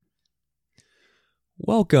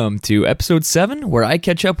Welcome to episode 7, where I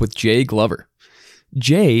catch up with Jay Glover.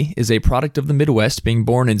 Jay is a product of the Midwest, being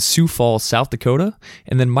born in Sioux Falls, South Dakota,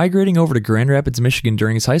 and then migrating over to Grand Rapids, Michigan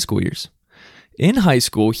during his high school years. In high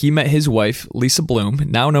school, he met his wife, Lisa Bloom,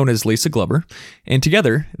 now known as Lisa Glover, and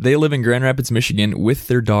together, they live in Grand Rapids, Michigan with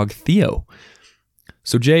their dog, Theo.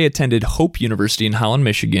 So Jay attended Hope University in Holland,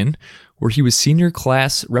 Michigan, where he was senior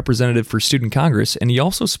class representative for Student Congress, and he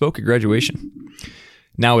also spoke at graduation.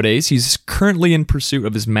 Nowadays, he's currently in pursuit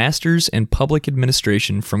of his master's in public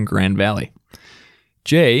administration from Grand Valley.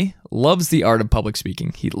 Jay loves the art of public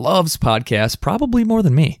speaking. He loves podcasts, probably more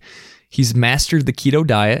than me. He's mastered the keto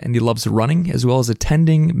diet, and he loves running as well as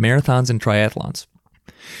attending marathons and triathlons.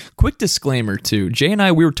 Quick disclaimer too, Jay and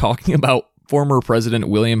I, we were talking about former President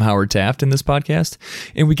William Howard Taft in this podcast,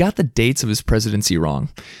 and we got the dates of his presidency wrong.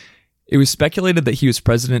 It was speculated that he was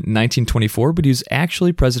president in 1924, but he was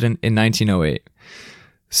actually president in 1908.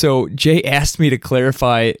 So Jay asked me to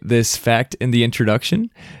clarify this fact in the introduction,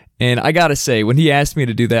 and I gotta say, when he asked me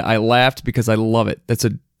to do that, I laughed because I love it. That's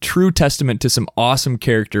a true testament to some awesome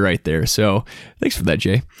character right there. So thanks for that,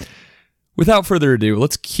 Jay. Without further ado,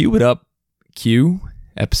 let's cue it up. Cue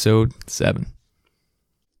episode 7.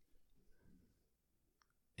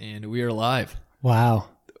 And we are live. Wow.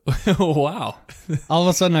 Wow. All of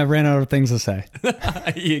a sudden, I ran out of things to say.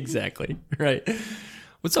 Exactly. Right.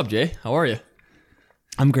 What's up, Jay? How are you?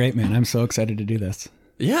 I'm great, man. I'm so excited to do this.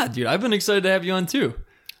 Yeah, dude. I've been excited to have you on, too.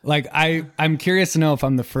 Like, I'm curious to know if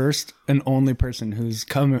I'm the first and only person who's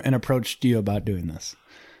come and approached you about doing this.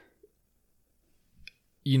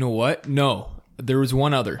 You know what? No. There was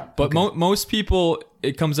one other. But Okay. most people,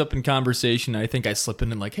 it comes up in conversation. I think I slip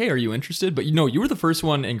in and like, hey, are you interested? But you were the first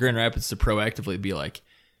one in Grand Rapids to proactively be like,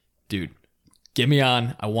 dude, get me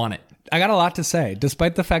on. I want it. I got a lot to say.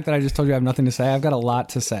 Despite the fact that I just told you I have nothing to say, I've got a lot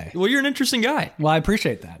to say. Well, you're an interesting guy. Well, I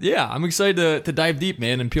appreciate that. Yeah, I'm excited to dive deep,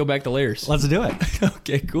 man, and peel back the layers. Let's do it.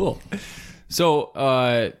 Okay, cool. So,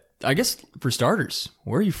 I guess for starters,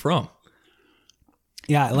 where are you from?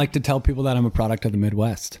 Yeah, I like to tell people that I'm a product of the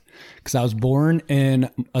Midwest because I was born in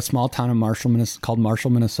a small town in called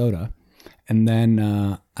Marshall, Minnesota. And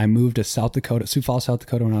then I moved to South Dakota, Sioux Falls, South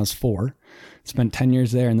Dakota when I was 4. Spent 10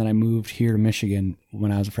 years there, and then I moved here to Michigan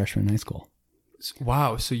when I was a freshman in high school.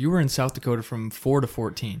 Wow, so you were in South Dakota from 4 to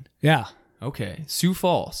 14. Yeah. Okay, Sioux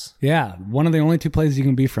Falls. Yeah, one of the only 2 places you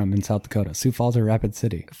can be from in South Dakota, Sioux Falls or Rapid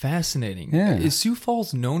City. Fascinating. Yeah. Is Sioux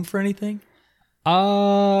Falls known for anything?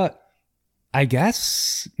 I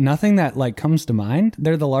guess nothing that like comes to mind.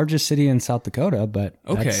 They're the largest city in South Dakota, but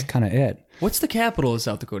that's kind of it. What's the capital of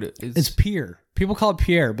South Dakota? It's Pierre. People call it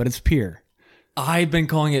Pierre, but it's Pierre. I've been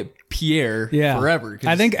calling it Pierre forever.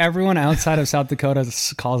 I think everyone outside of South Dakota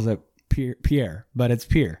calls it Pierre, but it's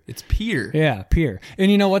Pierre. It's Pierre. Yeah, Pierre. And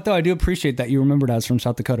you know what, though? I do appreciate that you remembered I was from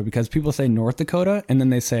South Dakota because people say North Dakota, and then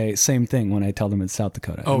they say same thing when I tell them it's South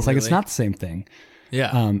Dakota. Oh, it's like, really? it's not the same thing.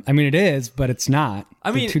 Yeah. I mean, it is, but it's not.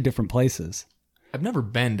 I mean, they're 2 different places. I've never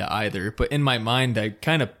been to either, but in my mind, I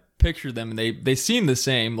kind of picture them, and they seem the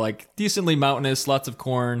same, like decently mountainous, lots of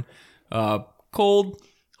corn, cold,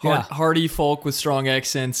 hardy folk with strong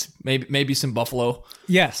accents, maybe some buffalo.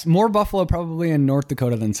 Yes, more buffalo probably in North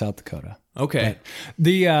Dakota than South Dakota. Okay. But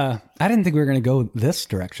I didn't think we were going to go this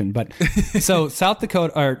direction, but so South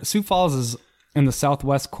Dakota or Sioux Falls is in the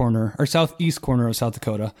southwest corner or southeast corner of South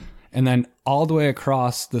Dakota, and then all the way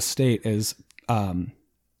across the state is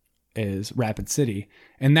Rapid City,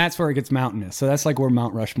 and that's where it gets mountainous. So that's like where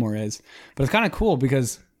Mount Rushmore is. But it's kind of cool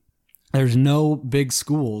because there's no big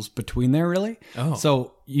schools between there really. Oh.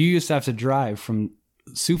 So you used to have to drive from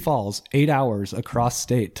Sioux Falls 8 hours across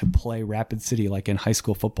state to play Rapid City like in high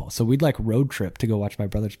school football. So we'd like road trip to go watch my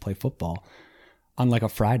brothers play football on like a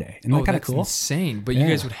Friday. Isn't that kind of cool? Insane. But Yeah. you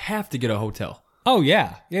guys would have to get a hotel. Oh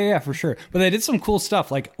yeah, for sure. But they did some cool stuff.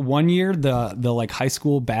 Like one year, the like high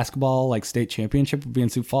school basketball like state championship would be in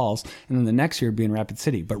Sioux Falls, and then the next year would be in Rapid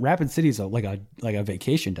City. But Rapid City is like a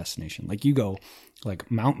vacation destination. Like you go like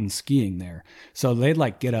mountain skiing there. So they'd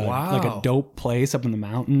like get like a dope place up in the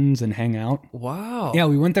mountains and hang out. Wow. Yeah,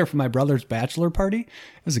 we went there for my brother's bachelor party.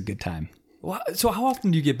 It was a good time. Wow. So how often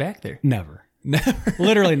do you get back there? Never. Never.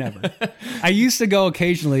 Literally never. I used to go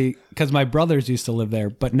occasionally because my brothers used to live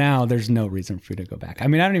there, but now there's no reason for me to go back. I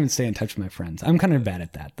mean, I don't even stay in touch with my friends. I'm kind of bad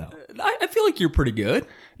at that, though. I feel like you're pretty good.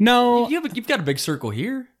 No. You've got a big circle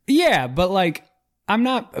here. Yeah, but like, I'm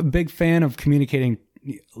not a big fan of communicating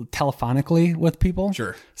telephonically with people.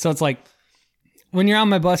 Sure. So it's like, when you're on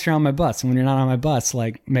my bus, you're on my bus. And when you're not on my bus,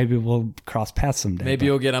 like maybe we'll cross paths someday. Maybe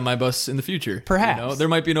you'll get on my bus in the future. Perhaps. There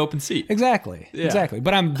might be an open seat. Exactly. Yeah. Exactly.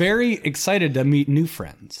 But I'm very excited to meet new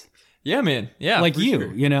friends. Yeah, man. Yeah, like for you,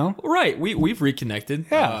 sure. you know? Right. We've reconnected.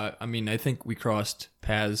 Yeah. I mean, I think we crossed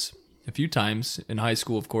paths a few times in high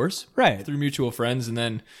school, of course. Right. Through mutual friends, and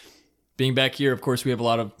then being back here, of course, we have a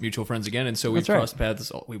lot of mutual friends again, and so we've That's right. crossed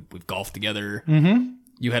paths. We've golfed together. Mm-hmm.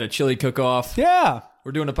 You had a chili cook-off. Yeah.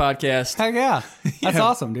 We're doing a podcast. Heck yeah. That's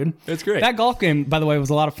awesome, dude. That's great. That golf game, by the way, was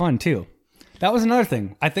a lot of fun too. That was another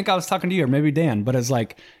thing. I think I was talking to you or maybe Dan, but it's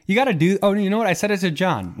like, you got to do, oh, you know what? I said it to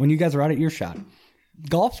John when you guys were out at your shot.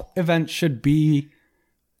 Golf events should be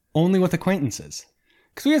only with acquaintances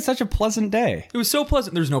because we had such a pleasant day. It was so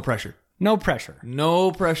pleasant. There's no pressure. No pressure.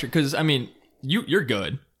 No pressure. Because, I mean, you're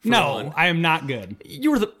good. for No, one. I am not good.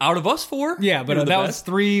 You were out of us four? Yeah, but You were the that best.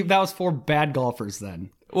 was 4 bad golfers then.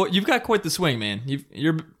 Well, you've got quite the swing, man.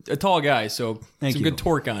 You're a tall guy, so Thank some you. good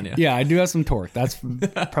torque on you. Yeah, I do have some torque. That's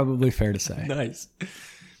probably fair to say. Nice.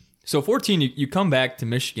 So 14, you come back to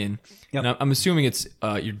Michigan. Yep. And I'm assuming it's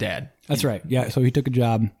your dad. That's right. Yeah, so he took a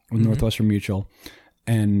job with Northwestern Mutual,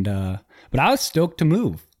 and but I was stoked to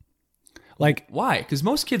move. Like, Why? Because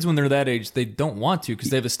most kids, when they're that age, they don't want to because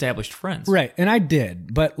they have established friends. right, and I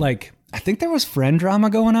did, but like, I think there was friend drama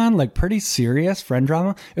going on, like pretty serious friend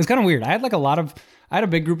drama. It was kind of weird. I had a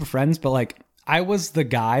big group of friends, but like, I was the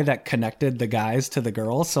guy that connected the guys to the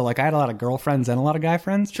girls. So like, I had a lot of girlfriends and a lot of guy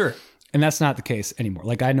friends. Sure. And that's not the case anymore.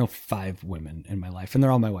 Like, I know 5 women in my life, and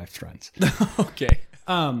they're all my wife's friends. Okay.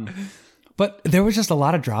 But there was just a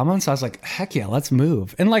lot of drama, and so I was like, heck yeah, let's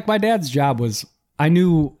move. And like, my dad's job was, I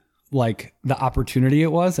knew like the opportunity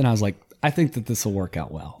it was, and I was like, I think that this will work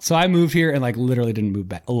out well. So I moved here and like literally didn't move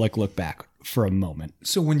back, like look back for a moment.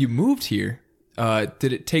 So when you moved here,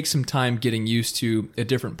 did it take some time getting used to a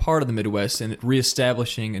different part of the Midwest and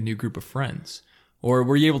reestablishing a new group of friends? Or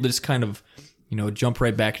were you able to just kind of, jump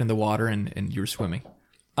right back into the water and you were swimming?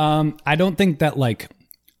 I don't think that like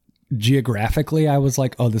geographically I was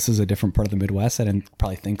like, oh, this is a different part of the Midwest. I didn't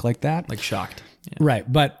probably think like that. Like shocked. Yeah. Right.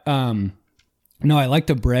 But no, I like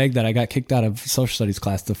to brag that I got kicked out of social studies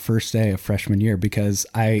class the first day of freshman year because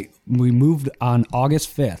we moved on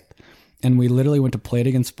August 5th and we literally went to Play It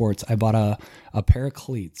Again Sports. I bought a pair of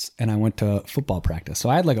cleats and I went to football practice. So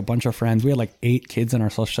I had like a bunch of friends. We had like 8 kids in our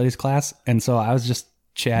social studies class. And so I was just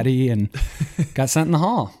chatty and got sent in the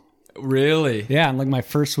hall. Really? Yeah. And like my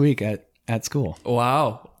first week at school.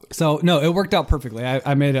 Wow. So no, it worked out perfectly.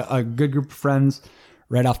 I made a good group of friends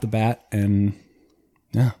right off the bat, and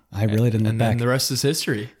yeah, I really didn't look And back. then the rest is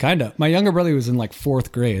history. Kind of. My younger brother was in like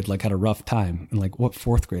 4th grade, like had a rough time, and like what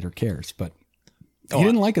 4th grader cares? But he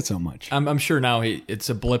didn't like it so much. I'm sure now it's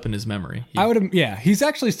a blip in his memory. I would have, yeah. He's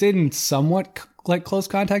actually stayed in somewhat like close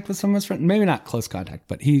contact with some of his friends. Maybe not close contact,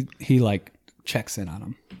 but he like checks in on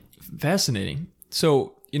them. Fascinating.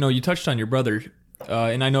 So, you touched on your brother,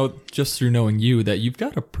 and I know just through knowing you that you've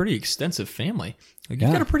got a pretty extensive family. Like,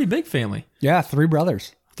 you've got a pretty big family. Yeah, 3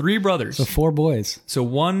 brothers, 3 brothers. so 4 boys. So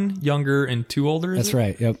 1 younger and 2 older? That's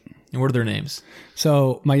right. Yep. And what are their names?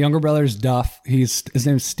 So my younger brother's Duff. His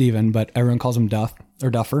name's Steven, but everyone calls him Duff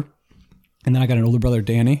or Duffer. And then I got an older brother,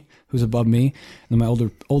 Danny, who's above me. And then my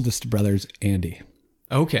oldest brother's Andy.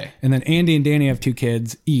 Okay. And then Andy and Danny have 2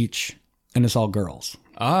 kids each, and it's all girls.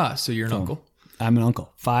 Ah, so you're an uncle. I'm an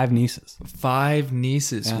uncle. 5 nieces. 5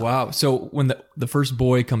 nieces. Wow. So when the first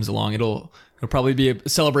boy comes along, it'll probably be a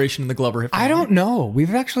celebration in the Glover family. I don't know.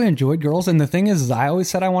 We've actually enjoyed girls. And the thing is I always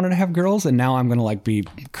said I wanted to have girls, and now I'm going to like be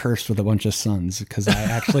cursed with a bunch of sons because I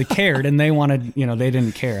actually cared, and they wanted, they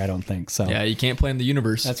didn't care, I don't think. So Yeah, you can't plan the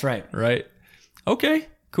universe. that's right. Right. Okay,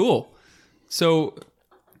 cool. So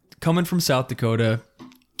coming from South Dakota,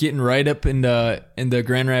 getting right up into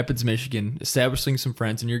Grand Rapids, Michigan, establishing some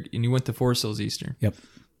friends, and you went to Forest Hills Eastern. Yep.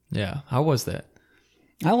 Yeah. How was that?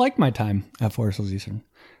 I liked my time at Forest Hills Eastern.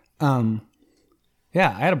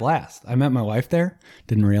 Yeah, I had a blast. I met my wife there.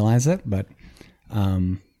 Didn't realize it, but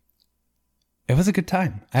it was a good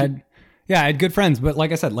time. I had good friends, but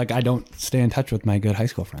like I said, like I don't stay in touch with my good high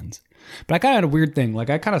school friends. But I kind of had a weird thing. Like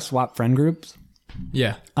I kind of swapped friend groups.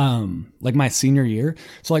 Yeah. Like my senior year.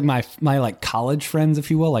 So like my like college friends, if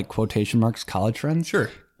you will, like quotation marks college friends. Sure.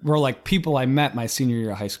 Were like people I met my senior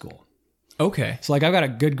year of high school. Okay. So like I've got a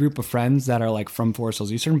good group of friends that are like from Forest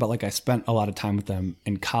Hills Eastern, but like I spent a lot of time with them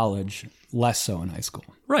in college, less so in high school.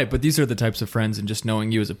 Right, but these are the types of friends, and just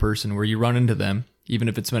knowing you as a person, where you run into them, even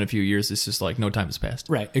if it's been a few years, it's just like no time has passed.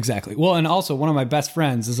 Right, exactly. Well, and also one of my best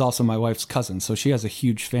friends is also my wife's cousin, so she has a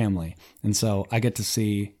huge family, and so I get to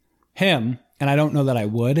see him, and I don't know that I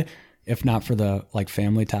would if not for the like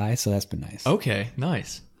family tie, so that's been nice. Okay,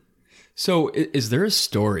 nice. So is there a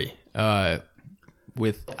story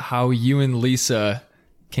with how you and Lisa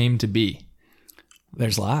came to be?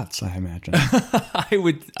 There's lots, I imagine.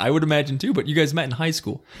 I would imagine too, but you guys met in high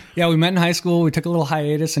school. Yeah, we met in high school. We took a little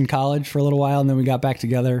hiatus in college for a little while, and then we got back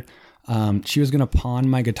together. She was going to pawn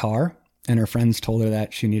my guitar, and her friends told her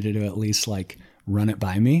that she needed to at least like run it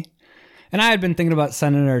by me. And I had been thinking about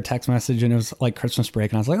sending her a text message, and it was like Christmas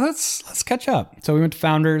break, and I was like, let's catch up. So we went to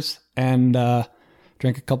Founders and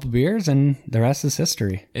drank a couple beers, and the rest is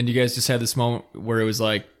history. And you guys just had this moment where it was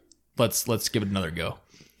like, let's give it another go.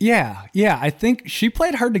 Yeah. I think she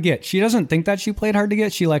played hard to get. She doesn't think that she played hard to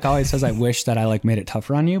get. She like always says, I wish that I like made it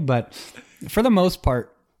tougher on you. But for the most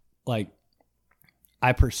part, like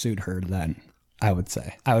I pursued her then, I would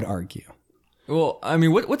say. I would argue. Well, I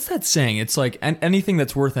mean, what's that saying? It's like anything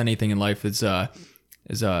that's worth anything in life it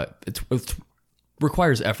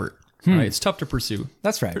requires effort. Right? It's tough to pursue.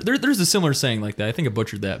 That's right. There's a similar saying like that. I think I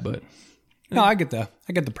butchered that, but no, I get the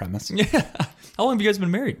premise. yeah. How long have you guys been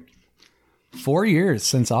married? 4 years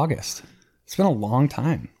since August. It's been a long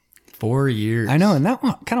time. 4 years. I know, and that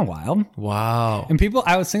kind of wild. Wow. And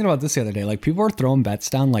I was thinking about this the other day. Like people were throwing bets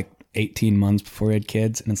down like 18 months before we had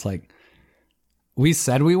kids, and it's like we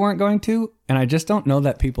said we weren't going to, and I just don't know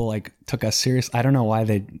that people like took us serious. I don't know why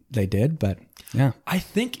they did, but yeah. I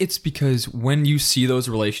think it's because when you see those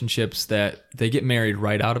relationships that they get married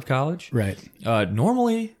right out of college, Right.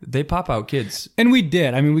 Normally they pop out kids. And we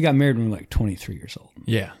did. I mean, we got married when we were like 23 years old.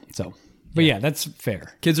 Yeah. So, but yeah, that's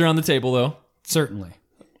fair. Kids are on the table though. Certainly.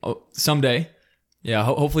 Oh, someday. Yeah.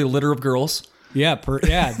 Hopefully a litter of girls. Yeah.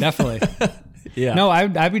 Definitely. Yeah. No,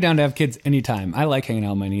 I'd be down to have kids anytime. I like hanging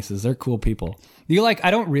out with my nieces. They're cool people.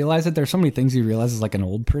 I don't realize that there's so many things you realize as like an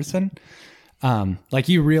old person. Like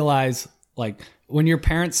you realize like when your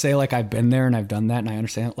parents say like, I've been there and I've done that and I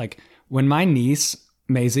understand. Like when my niece,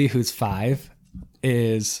 Maisie, who's 5,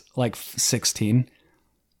 is like 16,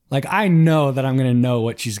 like I know that I'm going to know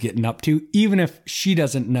what she's getting up to, even if she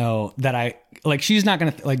doesn't know that she's not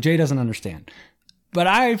going to, like Jay doesn't understand, but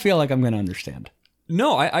I feel like I'm going to understand.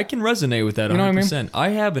 No, I can resonate with that 100%. You know what I mean? I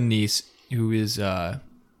have a niece who is,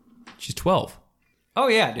 she's 12. Oh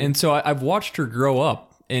yeah. Dude. And so I've watched her grow up,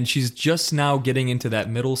 and she's just now getting into that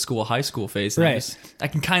middle school, high school phase. And Right. I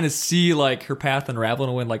can kind of see like her path unraveling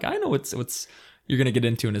away. Like I know what's you're going to get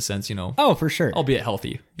into in a sense, Oh, for sure. albeit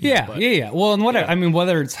healthy. Yeah. Well, and I mean,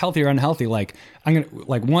 whether it's healthy or unhealthy, like I'm going to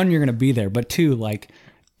like 1, you're going to be there, but 2, like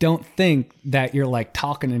don't think that you're like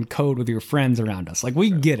talking in code with your friends around us. Like we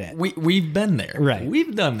get it. We've been there. Right.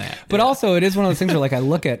 We've done that. But also it is one of those things where like I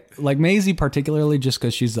look at like Maisie particularly just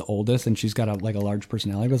because she's the oldest and she's got a large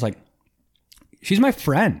personality, but it's like, she's my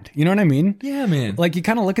friend. You know what I mean? Yeah, man. Like you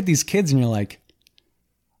kind of look at these kids and you're like,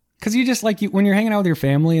 because you just like when you're hanging out with your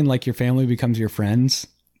family and like your family becomes your friends,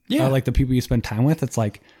 like the people you spend time with, it's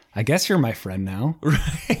like, I guess you're my friend now.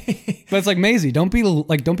 Right. But it's like, Maisie, don't be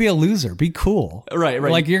a loser. Be cool. Right.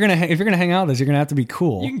 Like if you're gonna hang out with us, you're gonna have to be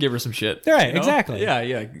cool. You can give her some shit. Right, you know? exactly.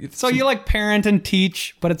 Yeah. So you like parent and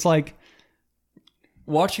teach, but it's like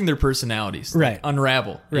watching their personalities Right. like,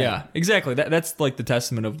 unravel. Right. Yeah, exactly. That's like the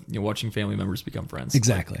testament of watching family members become friends.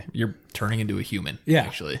 Exactly. Like, you're turning into a human. Yeah,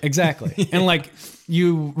 actually. exactly. And like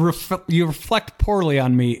you reflect poorly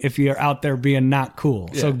on me if you're out there being not cool.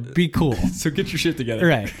 So Yeah. be cool. So get your shit together.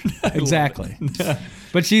 Right. Exactly.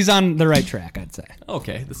 But she's on the right track, I'd say.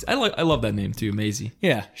 Okay. I love that name too, Maisie.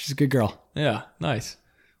 Yeah, she's a good girl. Yeah, nice.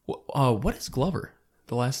 What is Glover?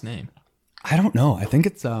 The last name? I don't know. I think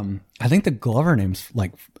it's I think the Glover name's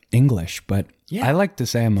like English, but Yeah. I like to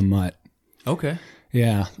say I'm a mutt. Okay.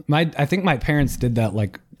 Yeah. I think my parents did that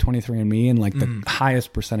like 23andMe, and like the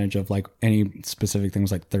highest percentage of like any specific thing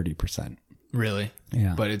was like 30%. Really?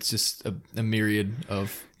 Yeah. But it's just a myriad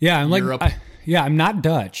of Yeah, I'm like Europe. I'm not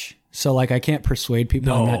Dutch. So like I can't persuade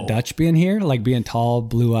people I'm No. not Dutch being here, like being tall,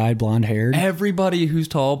 blue-eyed, blonde-haired. Everybody who's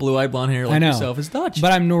tall, blue-eyed, blonde hair I like know. yourself is Dutch.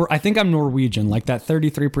 But I think I'm Norwegian. Like that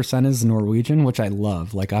 33% is Norwegian, which I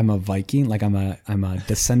love. Like I'm a Viking. Like I'm a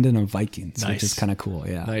descendant of Vikings, which is Nice. kind of cool.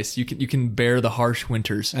 Yeah. Nice. You can bear the harsh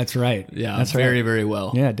winters. That's right. Yeah, That's very, right. very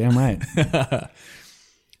well. Yeah, damn right.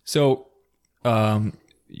 So,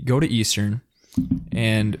 you go to Eastern,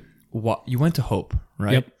 and you went to Hope,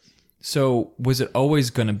 right? Yep. So, was it always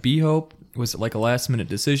going to be Hope? Was it like a last minute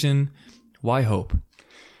decision? Why Hope?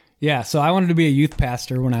 Yeah. So I wanted to be a youth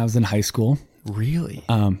pastor when I was in high school. Really?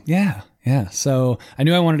 Yeah. So I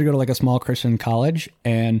knew I wanted to go to like a small Christian college,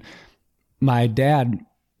 and my dad,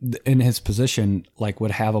 in his position, like would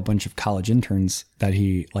have a bunch of college interns that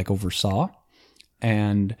he like oversaw.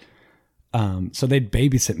 And so they'd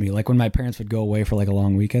babysit me. Like when my parents would go away for like a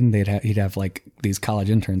long weekend, he'd have like these college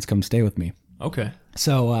interns come stay with me. Okay.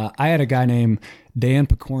 So I had a guy named Dan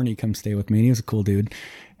Picorni come stay with me, and he was a cool dude.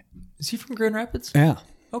 Is he from Grand Rapids? Yeah.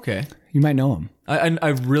 Okay. You might know him. I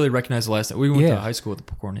really recognize the last name. We went Yeah. to high school with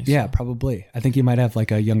the Pokornys. Yeah, probably. I think you might have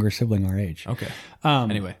like a younger sibling our age. Okay.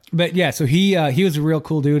 Anyway. But yeah, so he was a real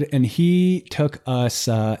cool dude, and he took us,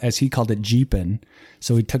 as he called it, jeeping.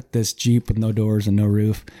 So we took this Jeep with no doors and no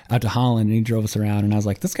roof out to Holland, and he drove us around. And I was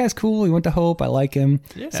like, this guy's cool. He went to Hope. I like him.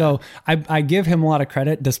 Yeah. So I give him a lot of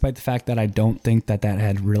credit, despite the fact that I don't think that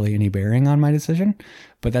had really any bearing on my decision.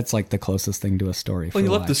 But that's like the closest thing to a story. Well, he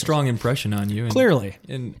left a strong impression on you. And, Clearly.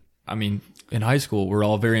 And I mean, in high school, we're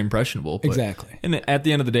all very impressionable. But, Exactly. And at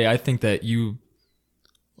the end of the day, I think that you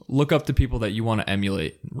look up to people that you want to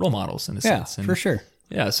emulate, role models in a Yeah, sense. And, for sure.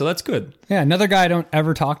 Yeah, so that's good. Yeah, another guy I don't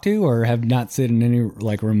ever talk to or have not sit in any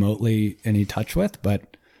like remotely any touch with,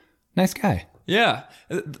 but nice guy. Yeah.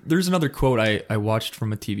 There's another quote I watched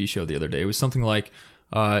from a TV show the other day. It was something like,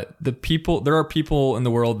 there are people in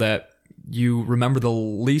the world that you remember the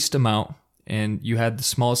least amount and you had the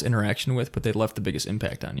smallest interaction with, but they left the biggest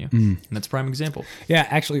impact on you. And that's a prime example. Yeah,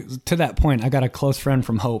 actually, to that point, I got a close friend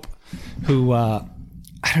from Hope who,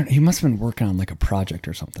 he must have been working on like a project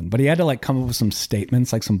or something, but he had to like come up with some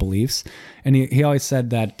statements, like some beliefs. And he always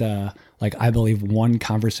said that, like, I believe one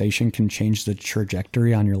conversation can change the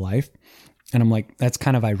trajectory on your life. And I'm like, that's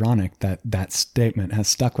kind of ironic that statement has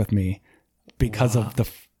stuck with me because of the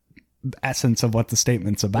essence of what the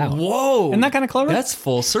statement's about. Whoa. Isn't that kind of clever? That's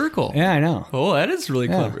full circle. Yeah, I know. Oh, that is really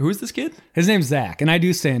clever. Who's this kid? His name's Zach, and I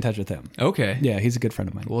do stay in touch with him. Okay. Yeah, he's a good friend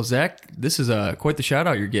of mine. Well, Zach, this is quite the shout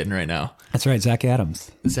out you're getting right now. That's right, Zach Adams.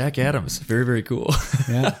 Zach Adams. Very, very cool.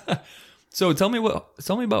 Yeah. So tell me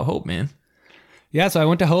about Hope, man. Yeah, so I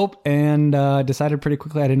went to Hope and decided pretty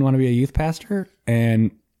quickly I didn't want to be a youth pastor. And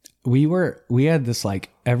we had this like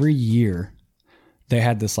every year they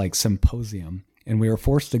had this like symposium and we were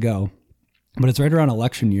forced to go, but it's right around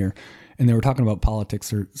election year. And they were talking about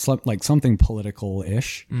politics or like something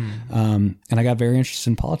political-ish. And I got very interested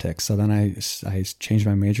in politics. So then I changed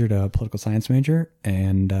my major to a political science major.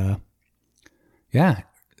 And yeah,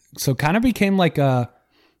 so kind of became like I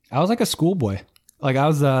was like a schoolboy. Like I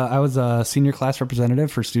was a senior class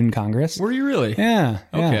representative for student Congress. Were you really? Yeah.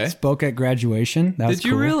 Okay. Spoke at graduation. That was Did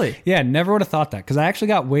you cool. really? Yeah, never would have thought that because I actually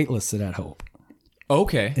got waitlisted at Hope.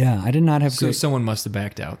 Okay. Yeah, I did not have So great... someone must have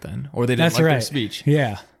backed out then, or they didn't That's like right. their speech.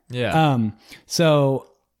 Yeah. Yeah.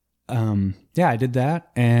 Yeah, I did that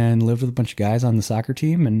and lived with a bunch of guys on the soccer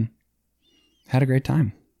team and had a great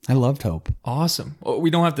time. I loved Hope. Awesome. Well, we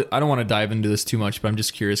don't have to. I don't want to dive into this too much, but I'm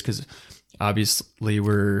just curious because obviously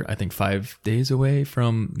we're, I think, 5 days away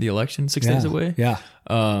from the election. 6 days away. Yeah.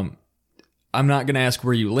 I'm not going to ask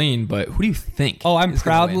where you lean, but who do you think? Oh, I'm is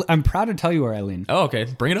gonna win? I'm proud to tell you where I lean. Oh, okay.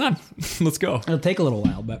 Bring it on. Let's go. It'll take a little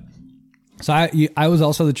while, but so I was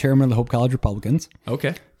also the chairman of the Hope College Republicans.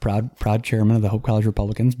 Okay. Proud chairman of the Hope College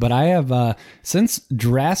Republicans. But I have since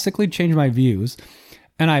drastically changed my views,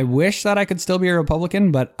 and I wish that I could still be a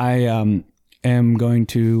Republican, but I am going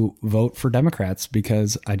to vote for Democrats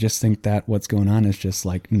because I just think that what's going on is just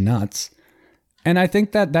like nuts. And I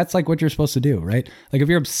think that that's like what you're supposed to do, right? Like if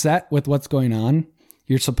you're upset with what's going on,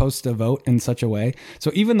 you're supposed to vote in such a way. So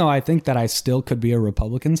even though I think that I still could be a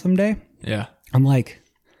Republican someday, Yeah. I'm like,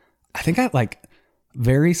 I think I like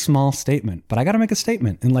very small statement, but I got to make a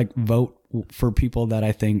statement and like vote for people that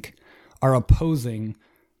I think are opposing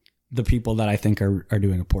the people that I think are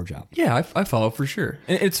doing a poor job. Yeah, I follow for sure.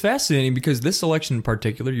 And it's fascinating because this election in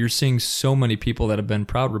particular, you're seeing so many people that have been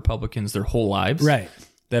proud Republicans their whole lives. Right.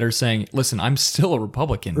 That are saying, listen, I'm still a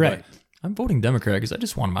Republican. Right. But I'm voting Democrat because I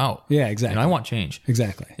just want them out. Yeah, exactly. And I want change.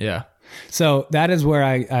 Exactly. Yeah. So that is where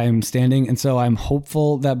I'm standing. And so I'm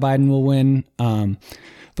hopeful that Biden will win.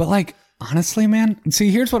 But like, honestly, man, see,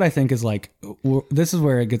 here's what I think is like, this is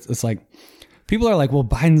where it's like, people are like, well,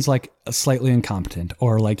 Biden's like slightly incompetent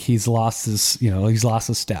or like he's lost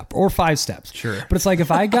his step or 5 steps. Sure. But it's like,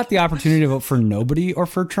 if I got the opportunity to vote for nobody or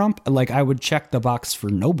for Trump, like I would check the box for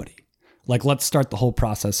nobody. Like, let's start the whole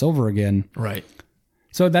process over again. Right.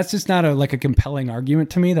 So that's just not a compelling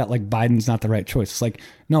argument to me that like Biden's not the right choice. It's like,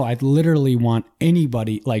 no, I literally want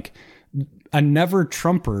anybody, like a never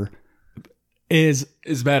Trumper is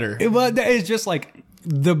better. It's just like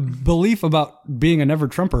the belief about being a never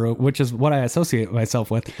Trumper, which is what I associate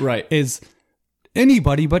myself with. Right. Is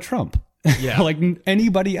anybody but Trump. Yeah. Like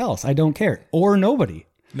anybody else. I don't care. Or nobody.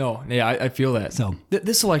 No. Yeah, I feel that. So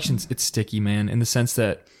this election's, it's sticky, man, in the sense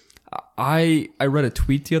that I read a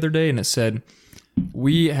tweet the other day and it said,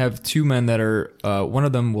 we have 2 men that are, one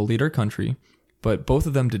of them will lead our country, but both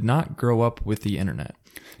of them did not grow up with the internet.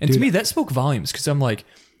 And to me, that spoke volumes because I'm like,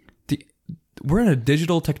 we're in a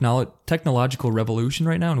digital technological revolution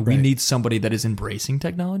right now, and we need somebody that is embracing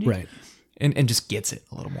technology. Right. And just gets it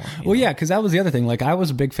a little more. Well, yeah, because that was the other thing. Like, I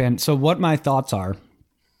was a big fan. So what my thoughts are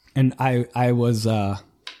and I was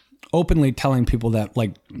openly telling people that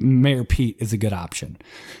like Mayor Pete is a good option,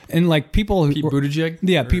 and like people Pete Buttigieg?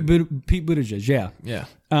 Yeah, Pete Buttigieg, yeah.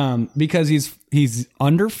 Yeah. Because he's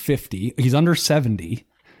under 50, he's under 70.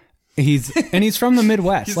 He's from the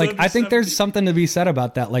Midwest. Like I think there's something to be said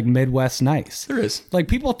about that, like Midwest nice. There is. Like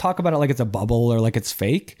people talk about it like it's a bubble or like it's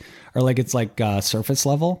fake or like it's like surface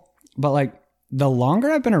level. But like the longer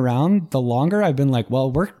I've been around, the longer I've been like, well,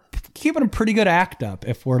 we're keeping a pretty good act up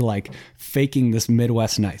if we're like faking this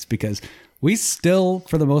Midwest nice, because we still,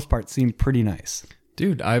 for the most part, seem pretty nice.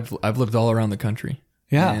 Dude, I've lived all around the country.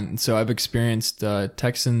 Yeah. And so I've experienced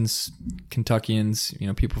Texans, Kentuckians,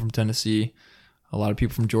 people from Tennessee, a lot of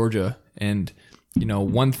people from Georgia. And,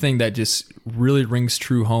 one thing that just really rings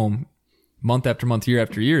true home month after month, year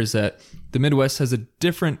after year is that the Midwest has a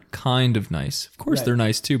different kind of nice. Of course, they're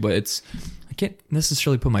nice too, but I can't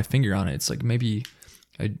necessarily put my finger on it. It's like maybe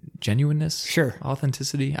a genuineness, Sure,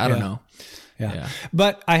 authenticity. I don't know. Yeah.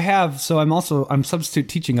 But I'm substitute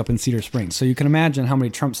teaching up in Cedar Springs. So you can imagine how many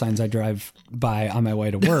Trump signs I drive by on my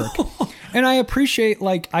way to work. And I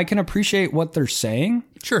can appreciate what they're saying.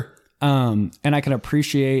 Sure. And I can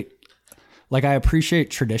appreciate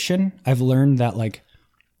tradition. I've learned that like,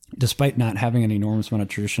 despite not having an enormous amount of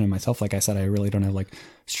tradition in myself, like I said, I really don't have like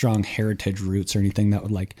strong heritage roots or anything that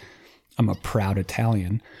would like, I'm a proud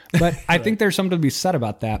Italian, but I think there's something to be said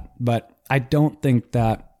about that. But I don't think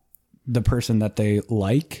that the person that they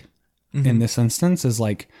like in this instance is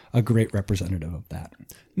like a great representative of that.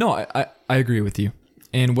 No, I agree with you.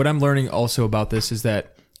 And what I'm learning also about this is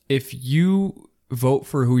that if you vote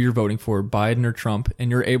for who you're voting for, Biden or Trump,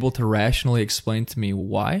 and you're able to rationally explain to me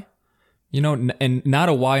why, and not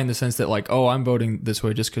a why in the sense that like, oh, I'm voting this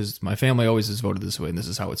way just because my family always has voted this way and this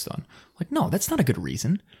is how it's done. Like, no, that's not a good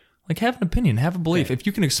reason. Like, have an opinion, have a belief. If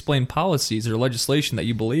you can explain policies or legislation that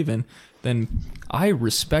you believe in, then I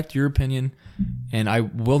respect your opinion and I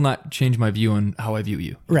will not change my view on how I view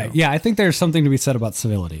you. Right. Yeah. I think there's something to be said about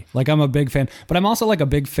civility. Like, I'm a big fan, but I'm also like a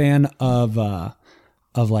big fan of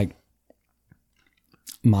like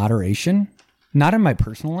moderation. Not in my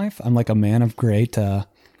personal life. I'm like a man of great,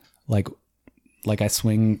 like I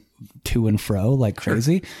swing to and fro like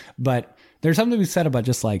crazy, but there's something to be said about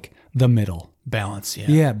just like the middle. Balance, yeah.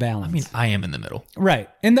 Yeah, balance. I mean, I am in the middle. Right.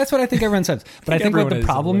 And that's what I think everyone says. But I think what the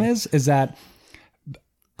problem is that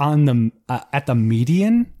on the at the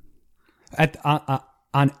median,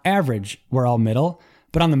 on average, we're all middle,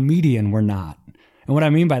 but on the median, we're not. And what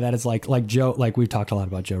I mean by that is like Joe, like we've talked a lot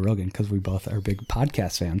about Joe Rogan because we both are big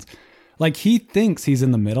podcast fans. Like he thinks he's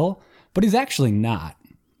in the middle, but he's actually not.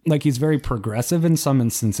 Like he's very progressive in some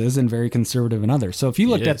instances and very conservative in others. So if you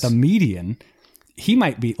looked at the median, he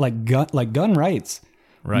might be like gun rights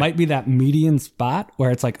might be that median spot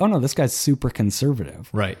where it's like, oh no, this guy's super conservative.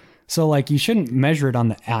 Right. So like you shouldn't measure it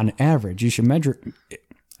on average. You should measure.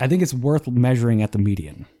 I think it's worth measuring at the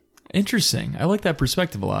median. Interesting. I like that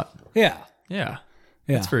perspective a lot. Yeah. Yeah.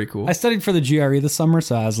 That's very cool. I studied for the GRE this summer,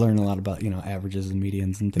 so I was learning a lot about, averages and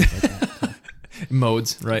medians and things like that. So.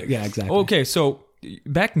 Modes, right? Yeah, exactly. Okay, so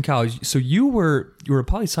back in college, so you were a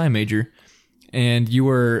poli-sci major and you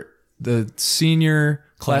were the senior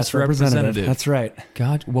class representative. That's right.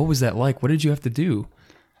 God, what was that like? What did you have to do?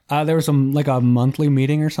 There was like a monthly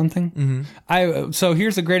meeting or something. Mm-hmm. So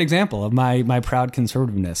here's a great example of my proud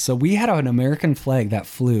conservativeness. So we had an American flag that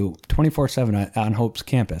flew 24/7 on Hope's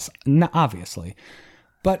campus, obviously,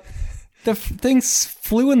 but the things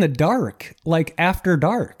flew in the dark, like after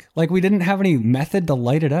dark. Like we didn't have any method to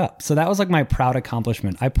light it up. So that was like my proud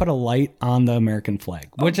accomplishment. I put a light on the American flag,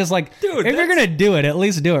 which is like, dude, if you're going to do it, at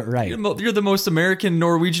least do it right. You're the most American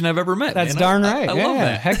Norwegian I've ever met. That's darn right. I love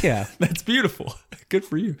that. Heck yeah. That's beautiful. Good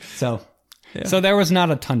for you. So there was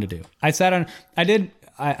not a ton to do. I sat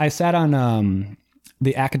on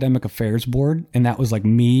the academic affairs board, and that was like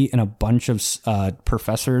me and a bunch of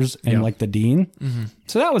professors and like the dean. Mm-hmm.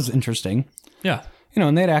 So that was interesting. Yeah.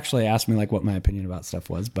 And they'd actually ask me like what my opinion about stuff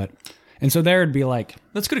was, and so there'd be like,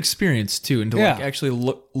 that's good experience too. And to like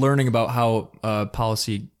actually learning about how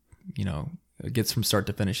policy, gets from start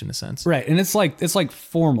to finish in a sense. Right. And it's like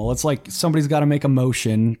formal. It's like somebody's got to make a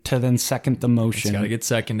motion to then second the motion. It's got to get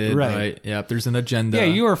seconded. Right. Yeah. If there's an agenda. Yeah.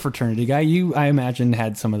 You were a fraternity guy. I imagine,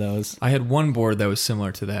 had some of those. I had one board that was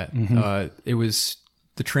similar to that. Mm-hmm. It was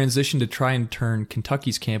the transition to try and turn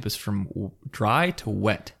Kentucky's campus from dry to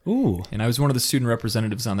wet. Ooh. And I was one of the student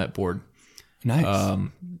representatives on that board. Nice.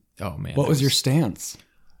 Oh man. What was your stance?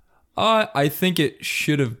 I think it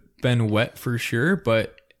should have been wet for sure,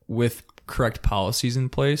 but with correct policies in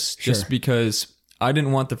place, just because I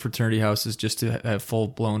didn't want the fraternity houses just to have full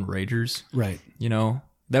blown ragers. Right.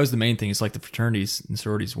 that was the main thing. It's like the fraternities and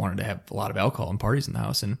sororities wanted to have a lot of alcohol and parties in the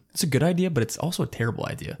house. And it's a good idea, but it's also a terrible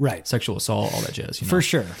idea. Right. Sexual assault, all that jazz. You know? For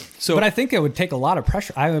sure. So- but I think it would take a lot of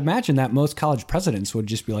pressure. I imagine that most college presidents would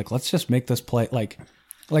just be like, let's just make this play like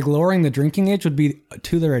lowering the drinking age would be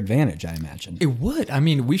to their advantage, I imagine. It would. I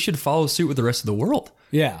mean, we should follow suit with the rest of the world.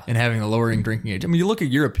 Yeah. And having a lowering drinking age. I mean, you look at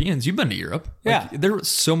Europeans. You've been to Europe. Yeah. Like, there was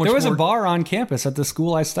so much There was more, a bar on campus at the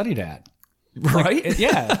school I studied at. right?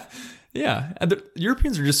 Yeah. Yeah. And the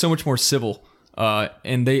Europeans are just so much more civil,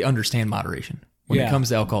 and they understand moderation when it Yeah. comes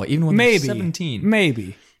to alcohol, even when Maybe. they're 17.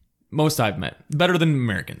 Maybe. Most I've met. Better than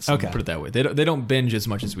Americans. Okay. Put it that way. They don't binge as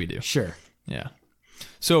much as we do. Sure. Yeah.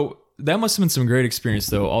 So that must have been some great experience,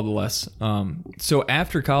 though, all the less. So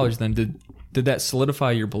after college, then, did that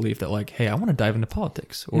solidify your belief that, like, hey, I want to dive into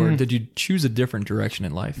politics? Or did you choose a different direction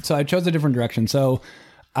in life? So I chose a different direction. So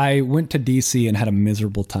I went to DC and had a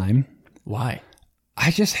miserable time. Why? I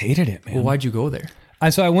just hated it, man. Well, why'd you go there?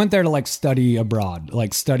 So I went there to like study abroad,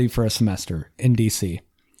 like study for a semester in DC.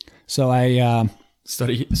 So I,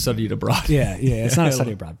 Studied abroad. yeah, it's not a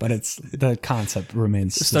study abroad, but it's the concept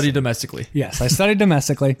remains. Study domestically. Yes, I studied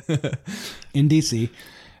domestically in DC,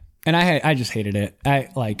 and I just hated it. I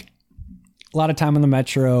like a lot of time on the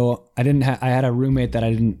metro. I had a roommate that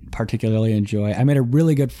I didn't particularly enjoy. I made a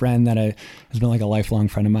really good friend that has been like a lifelong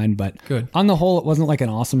friend of mine, but Good. on the whole, it wasn't like an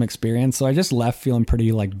awesome experience. So I just left feeling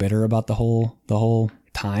pretty like bitter about the whole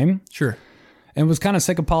time, Sure. and was kind of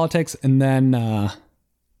sick of politics. And then,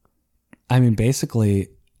 basically,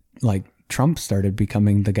 like Trump started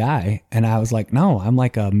becoming the guy, and I was like, no, I'm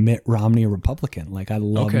like a Mitt Romney Republican. Like I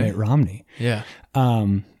love Okay. Mitt Romney. Yeah.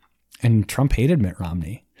 And Trump hated Mitt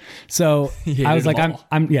Romney. So He I was hated like, them all.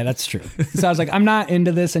 I'm yeah, that's true. So I was like, I'm not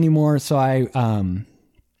into this anymore. So I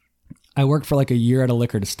worked for like a year at a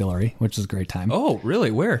liquor distillery, which was a great time. Oh, really?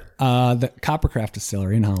 Where? The Coppercraft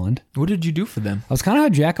Distillery in Holland. What did you do for them? I was kind of a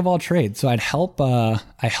jack of all trades. So I helped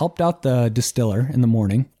out the distiller in the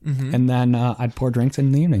morning, and then I'd pour drinks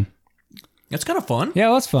in the evening. That's kind of fun. Yeah,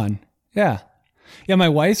 it was fun. Yeah. Yeah,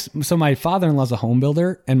 my father-in-law's a home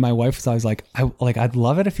builder, and my wife was always like, I'd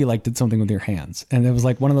love it if you like did something with your hands. And it was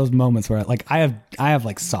like one of those moments where I have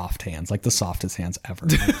like soft hands, like the softest hands ever.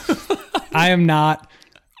 I am not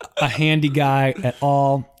a handy guy at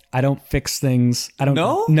all. I don't fix things.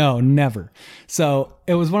 No, never. So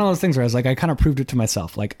it was one of those things where I was like, I kind of proved it to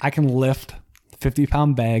myself. Like I can lift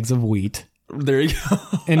 50-pound bags of wheat There you go.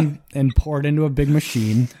 and pour it into a big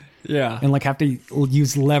machine. Yeah. And like have to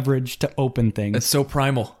use leverage to open things. It's so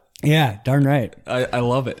primal. Yeah, darn right. I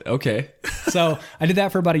love it. Okay. So I did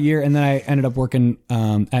that for about a year, and then I ended up working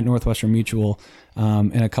at Northwestern Mutual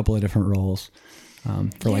in a couple of different roles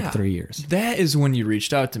for like 3 years. That is when you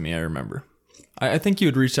reached out to me, I remember. I think you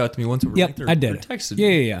had reached out to me once over Yep, LinkedIn or I did. texted Yeah.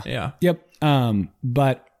 me. Yeah. Yep.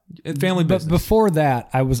 But Family business. before that,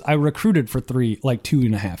 I recruited for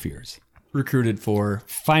 2.5 years, Recruited for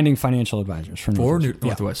finding financial advisors for Northwestern. Yeah.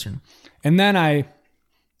 Northwestern. And then I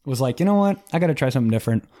was like, you know what? I got to try something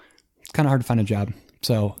different. It's kind of hard to find a job.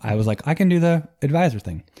 So I was like, I can do the advisor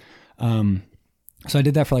thing. So I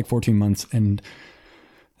did that for like 14 months, and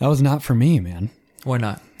that was not for me, man. Why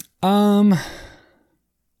not?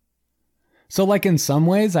 So like in some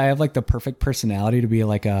ways I have like the perfect personality to be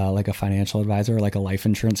like a financial advisor, or like a life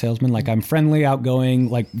insurance salesman. Like I'm friendly, outgoing,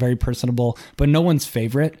 like very personable, but no one's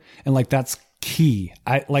favorite. And like, that's key.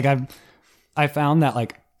 I found that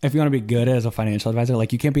like, if you want to be good as a financial advisor,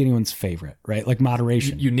 like you can't be anyone's favorite, right? Like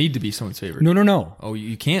moderation. You need to be someone's favorite. No. Oh,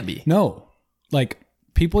 you can't be. No. Like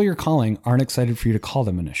people you're calling aren't excited for you to call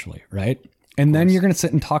them initially, right? And then you're going to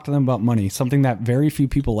sit and talk to them about money, something that very few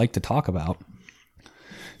people like to talk about.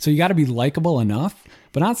 So you got to be likable enough,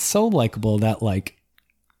 but not so likable that like,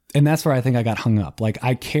 and that's where I think I got hung up. Like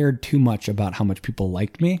I cared too much about how much people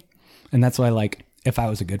liked me. And that's why like, if I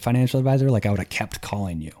was a good financial advisor, like I would have kept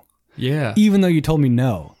calling you, Yeah. even though you told me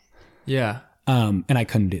no. Yeah. And I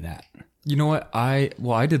couldn't do that. You know what? I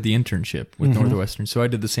did the internship with Northwestern, so I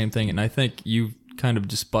did the same thing, and I think you kind of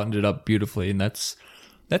just buttoned it up beautifully, and that's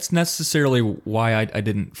necessarily why I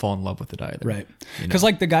didn't fall in love with it either. Right. Because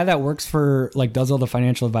like the guy that works for like does all the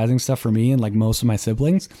financial advising stuff for me and like most of my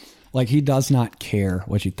siblings, like he does not care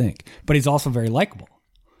what you think, but he's also very likable,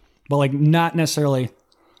 but like not necessarily.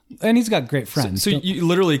 And he's got great friends. So you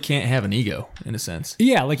literally can't have an ego in a sense.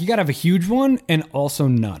 Yeah, like you got to have a huge one and also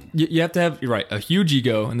none. You have to have, you're right, a huge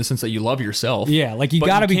ego in the sense that you love yourself. Yeah, like you But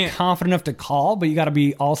got to you be can't- confident enough to call, but you got to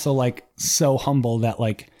be also like so humble that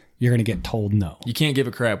like you're going to get told no. You can't give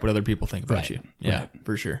a crap what other people think about Right, you. Yeah, right.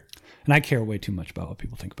 for sure. And I care way too much about what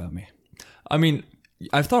people think about me. I mean,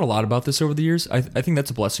 I've thought a lot about this over the years. I think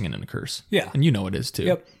that's a blessing and a curse. Yeah. And you know it is too.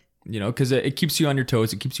 Yep. you know, because it keeps you on your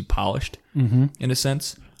toes. It keeps you polished in a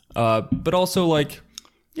sense. But also like,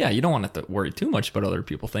 yeah, you don't want to have to worry too much about other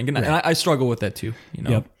people thinking. And I struggle with that too, you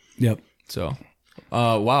know? Yep. So,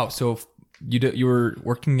 wow. So you were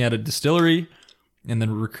working at a distillery and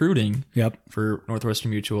then recruiting for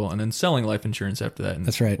Northwestern Mutual and then selling life insurance after that. And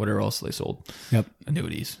that's right. Whatever else they sold. Yep.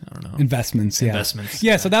 Annuities. I don't know. Investments. Investments.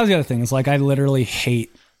 Yeah. So that was the other thing. It's like, I literally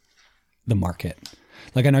hate the market.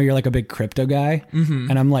 Like, I know you're like a big crypto guy,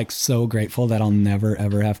 and I'm like so grateful that I'll never,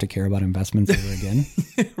 ever have to care about investments ever again.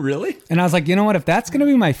 Really? And I was like, you know what? If that's going to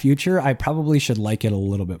be my future, I probably should like it a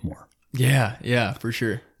little bit more. Yeah, for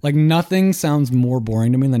sure. Like, nothing sounds more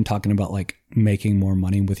boring to me than talking about like making more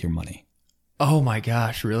money with your money. Oh my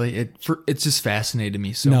gosh, really? It's just fascinated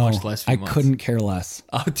me so much the last few months. I couldn't care less.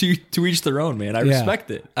 To each their own, man. I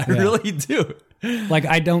respect it. I really do. Like,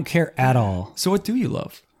 I don't care at all. So what do you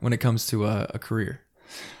love when it comes to a career?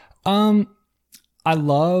 I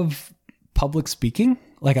love public speaking.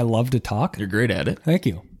 Like, I love to talk. You're great at it. Thank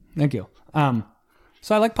you.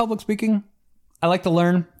 So I like public speaking. I like to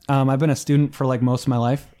learn. I've been a student for like most of my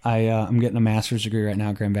life. I'm getting a master's degree right now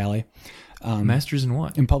at Grand Valley. Master's in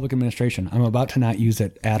what? In public administration. I'm about to not use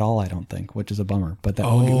it at all, I don't think, which is a bummer, but we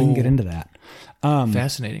can get into that.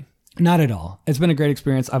 Fascinating. Not at all. It's been a great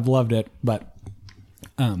experience. I've loved it, but,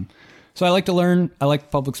 so I like to learn. I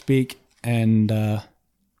like public speak, and,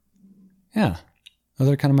 yeah, those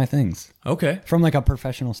are kind of my things. Okay. From like a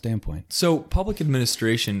professional standpoint. So public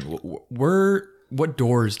administration, what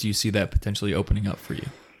doors do you see that potentially opening up for you?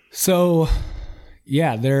 So,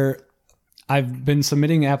 yeah, I've been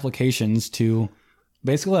submitting applications to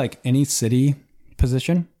basically like any city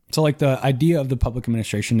position. So like the idea of the public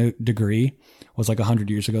administration degree was like 100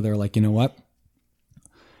 years ago. They were like, you know what?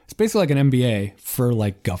 It's basically like an MBA for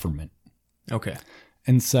like government. Okay.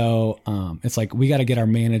 And so it's like, we got to get our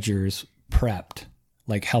managers prepped,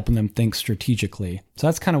 like helping them think strategically. So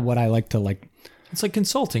that's kind of what I like to like. It's like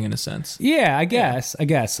consulting in a sense. Yeah, I guess.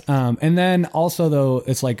 And then also though,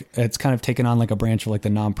 it's like, it's kind of taken on like a branch of like the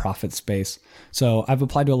nonprofit space. So I've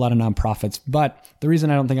applied to a lot of nonprofits, but the reason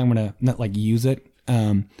I don't think I'm going to not like use it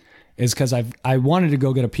is because I wanted to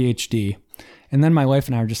go get a PhD. And then my wife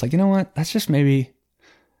and I were just like, you know what? That's just maybe,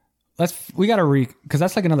 we got to because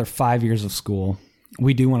that's like another 5 years of school.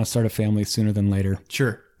 We do want to start a family sooner than later.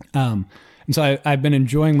 Sure. And so I've been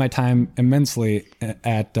enjoying my time immensely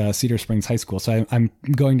at Cedar Springs High School. So I'm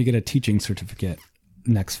going to get a teaching certificate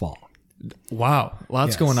next fall. Wow.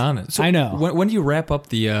 Lots going on. So I know. When do you wrap up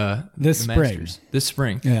the spring? Masters? This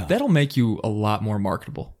spring. Yeah. That'll make you a lot more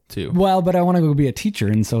marketable too. Well, but I want to go be a teacher.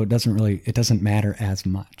 And so it doesn't matter as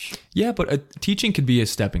much. Yeah, but teaching could be a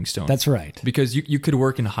stepping stone. That's right. Because you could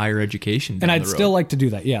work in higher education down and I'd the road. still like to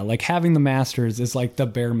do that. Yeah. Like having the master's is like the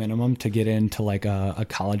bare minimum to get into like a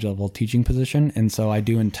college level teaching position. And so I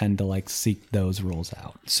do intend to like seek those roles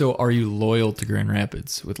out. So are you loyal to Grand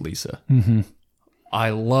Rapids with Lisa? Mm-hmm.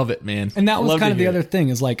 I love it, man. And that was kind of the other thing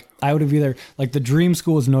is like, I would have either like the dream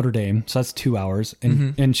school is Notre Dame. So that's 2 hours.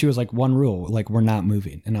 And she was like, one rule, like we're not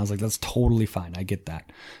moving. And I was like, that's totally fine. I get that.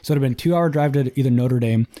 So it'd have been 2 hour drive to either Notre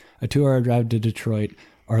Dame, a 2 hour drive to Detroit,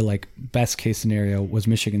 or like best case scenario was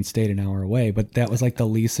Michigan State an hour away. But that was like the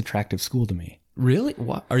least attractive school to me. Really?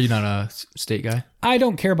 What? Are you not a state guy? I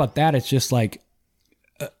don't care about that. It's just like,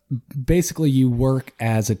 basically you work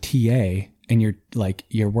as a TA and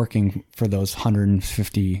you're working for those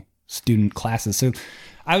 150 student classes. So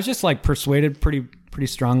I was just like persuaded pretty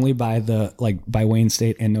strongly by by Wayne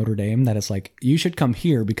State and Notre Dame that it's like, you should come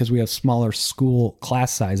here because we have smaller school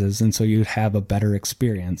class sizes. And so you'd have a better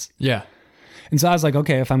experience. Yeah. And so I was like,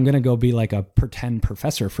 okay, if I'm going to go be like a pretend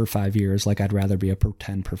professor for 5 years, like I'd rather be a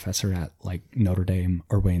pretend professor at like Notre Dame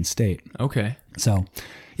or Wayne State. Okay. So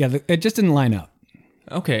yeah, it just didn't line up.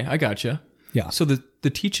 Okay. I gotcha. Yeah. So the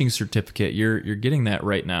teaching certificate, you're getting that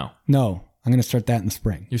right now. No, I'm going to start that in the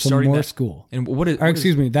spring. You're starting more that school. And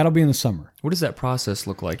excuse me, that'll be in the summer. What does that process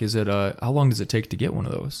look like? Is it how long does it take to get one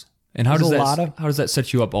of those? And how does that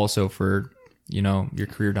set you up also for, your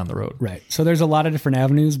career down the road? Right. So there's a lot of different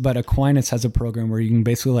avenues, but Aquinas has a program where you can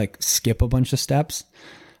basically like skip a bunch of steps.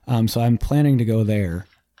 So I'm planning to go there,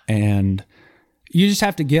 and you just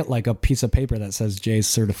have to get like a piece of paper that says Jay's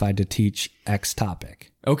certified to teach X topic.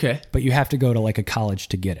 Okay. But you have to go to like a college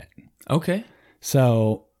to get it. Okay.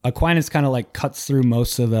 So Aquinas kind of like cuts through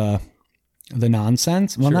most of the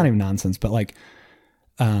nonsense. Well, not even nonsense, but like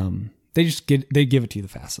they give it to you the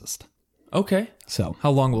fastest. Okay. So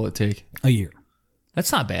how long will it take? A year.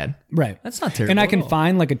 That's not bad. Right. That's not terrible. And I can at all.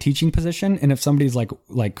 find like a teaching position. And if somebody's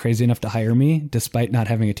like crazy enough to hire me, despite not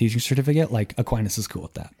having a teaching certificate, like Aquinas is cool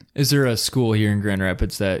with that. Is there a school here in Grand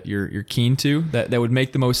Rapids that you're keen to that would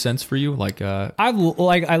make the most sense for you? Like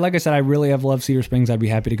Like I said, I really have loved Cedar Springs. I'd be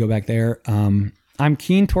happy to go back there. I'm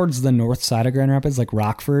keen towards the north side of Grand Rapids, like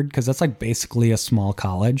Rockford, because that's like basically a small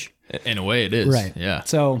college. in a way it is. Right. Yeah.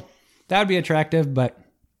 So that would be attractive, but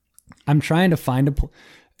I'm trying to find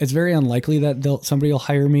it's very unlikely that somebody will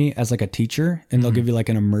hire me as like a teacher and they'll give you like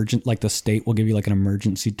like the state will give you like an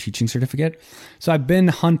emergency teaching certificate. So I've been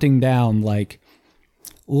hunting down like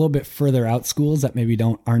a little bit further out schools that maybe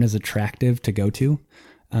aren't as attractive to go to.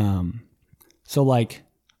 So like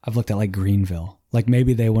I've looked at like Greenville, like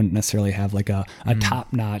maybe they wouldn't necessarily have like a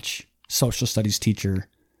top-notch social studies teacher.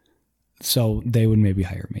 So they would maybe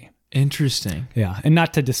hire me. Interesting. Yeah. And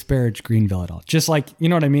not to disparage Greenville at all. Just like, you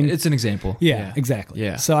know what I mean? It's an example. Yeah, exactly.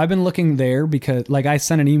 Yeah. So I've been looking there because like I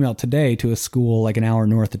sent an email today to a school like an hour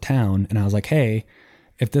north of town. And I was like, hey,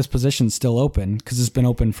 if this position's still open, because it's been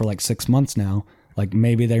open for like 6 months now, like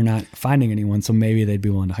maybe they're not finding anyone. So maybe they'd be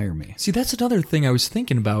willing to hire me. See, that's another thing I was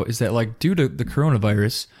thinking about is that like due to the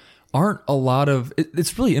coronavirus, aren't a lot of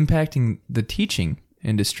it's really impacting the teaching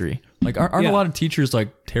industry. Like aren't a lot of teachers like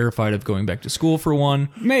terrified of going back to school for one?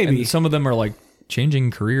 Maybe. And some of them are like changing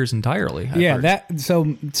careers entirely. I've Yeah, heard.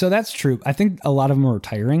 so that's true. I think a lot of them are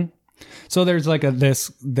retiring. So there's like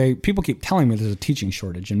people keep telling me there's a teaching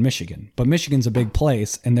shortage in Michigan, but Michigan's a big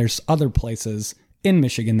place and there's other places in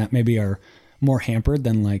Michigan that maybe are more hampered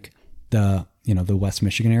than like the West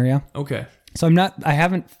Michigan area. Okay. So I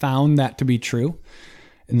haven't found that to be true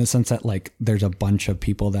in the sense that like there's a bunch of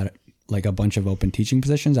people that like a bunch of open teaching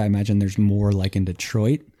positions. I imagine there's more like in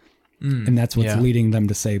Detroit. And that's what's leading them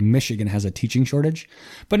to say Michigan has a teaching shortage.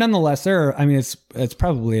 But nonetheless, it's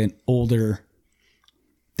probably an older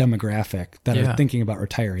demographic that are thinking about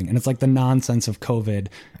retiring. And it's like the nonsense of COVID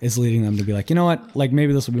is leading them to be like, you know what, like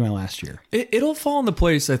maybe this will be my last year. It'll fall into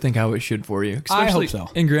place, I think, how it should for you. Especially I hope so.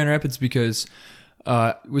 In Grand Rapids, because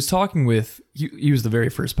was talking with, he was the very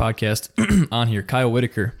first podcast on here, Kyle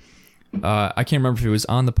Whitaker. I can't remember if he was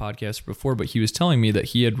on the podcast before, but he was telling me that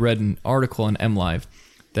he had read an article on MLive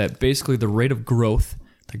that basically the rate of growth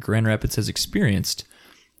that Grand Rapids has experienced,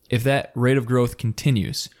 if that rate of growth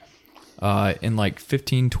continues in like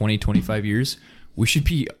 15, 20, 25 years, we should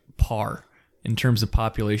be par in terms of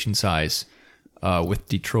population size with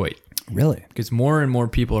Detroit. Really? Because more and more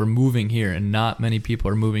people are moving here and not many people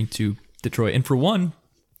are moving to Detroit. And for one,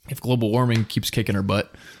 if global warming keeps kicking our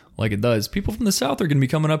butt like it does, people from the South are going to be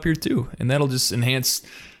coming up here too. And that'll just enhance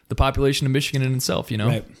the population of Michigan in itself, you know?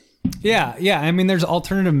 Right. Yeah. I mean, there's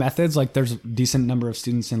alternative methods. Like there's a decent number of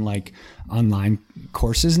students in like online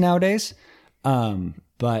courses nowadays.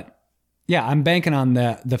 But yeah, I'm banking on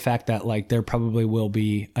the fact that like there probably will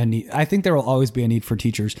be a need. I think there will always be a need for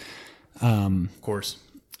teachers. Of course.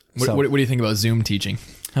 What do you think about Zoom teaching?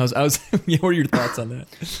 What are your thoughts on that?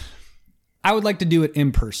 I would like to do it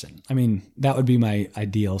in person. I mean, that would be my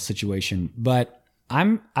ideal situation, but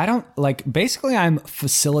I'm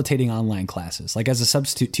facilitating online classes. Like as a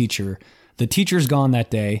substitute teacher, the teacher's gone that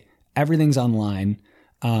day, everything's online.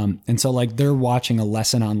 And so like they're watching a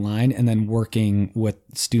lesson online and then working with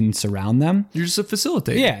students around them. You're just a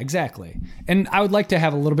facilitator. Yeah, exactly. And I would like to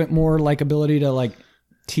have a little bit more like ability to like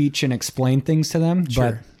teach and explain things to them,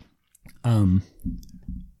 Sure. but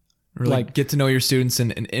Really like get to know your students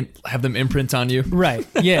and have them imprint on you. right.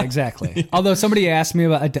 Yeah, exactly. Although somebody asked me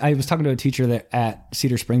about, I was talking to a teacher at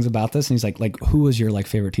Cedar Springs about this, and he's like, who was your like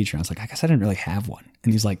favorite teacher? And I was like, I guess I didn't really have one.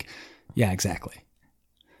 And he's like, yeah, exactly.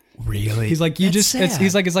 Really? He's like,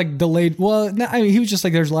 it's like delayed. Well, no, I mean, he was just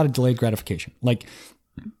like, there's a lot of delayed gratification. Like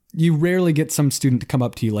you rarely get some student to come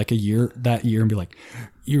up to you like that year and be like,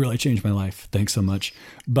 you really changed my life. Thanks so much.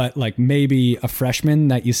 But like maybe a freshman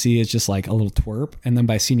that you see is just like a little twerp. And then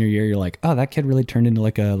by senior year, you're like, oh, that kid really turned into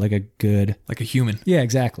like a good, like a human. yeah,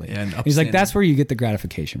 exactly. Yeah, and he's like, upstanding. that's where you get the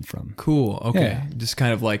gratification from. Cool. Okay. Yeah. Just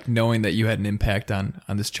kind of like knowing that you had an impact on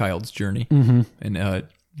this child's journey and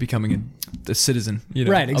becoming a citizen, you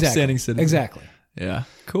know, Right. Exactly. upstanding citizen. Exactly. Yeah.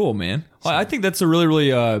 Cool, man. Well, I think that's a really,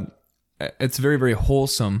 really, it's very, very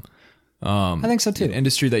wholesome. I think so too.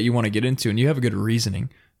 Industry that you want to get into, and you have a good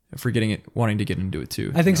reasoning for wanting to get into it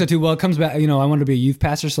too. I think so too. Well, it comes back, I wanted to be a youth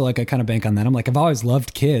pastor. So like, I kind of bank on that. I'm like, I've always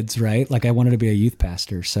loved kids, right? Like I wanted to be a youth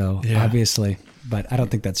pastor. So obviously, but I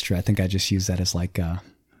don't think that's true. I think I just use that as like,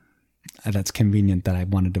 that's convenient that I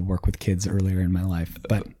wanted to work with kids earlier in my life,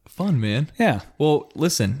 but Fun, man. yeah. Well,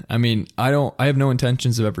 listen, I mean, I have no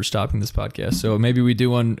intentions of ever stopping this podcast. So maybe we do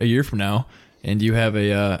one a year from now and you have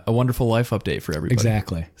a wonderful life update for everybody.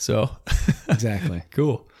 Exactly. So Exactly.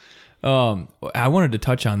 cool. I wanted to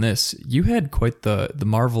touch on this. You had quite the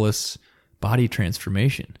marvelous body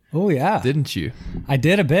transformation, Oh yeah, didn't you? I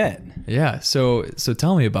did a bit. Yeah. So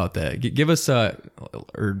tell me about that. Give us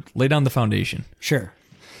or lay down the foundation. Sure.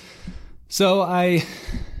 So I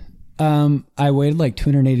weighed like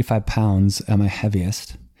 285 pounds at my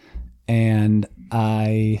heaviest, and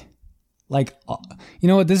I like, you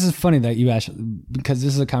know what? This is funny that you asked, because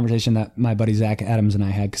this is a conversation that my buddy Zach Adams and I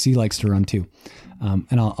had, because he likes to run too,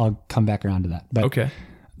 and I'll come back around to that. But Okay.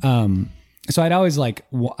 so I always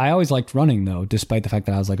liked running though, despite the fact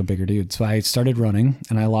that I was like a bigger dude. So I started running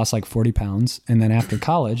and I lost like 40 pounds. And then after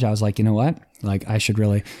college, I was like, you know what? Like I should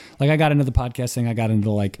really, like I got into the podcast thing. I got into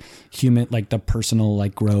like human, like the personal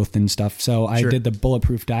like growth and stuff. So I did the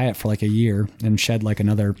bulletproof diet for like a year and shed like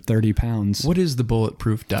another 30 pounds. What is the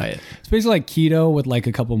bulletproof diet? It's basically like keto with like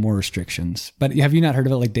a couple more restrictions. But have you not heard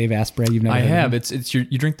of it? Like Dave Asprey? You've never I heard of have. him? It's you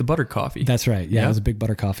drink the butter coffee. That's right. Yeah, I was a big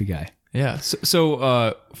butter coffee guy. Yeah.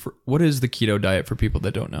 So what is the keto diet for people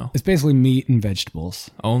that don't know? It's basically meat and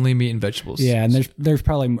vegetables. Only meat and vegetables. Yeah, and there's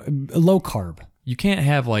probably low carb. You can't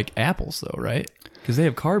have like apples though, right? Because they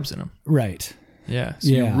have carbs in them. Right. Yeah. So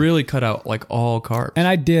you really cut out like all carbs. And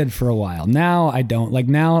I did for a while. Now I don't. Like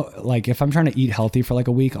now, like if I'm trying to eat healthy for like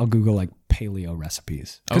a week, I'll Google like paleo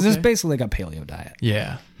recipes. Because it's basically like a paleo diet.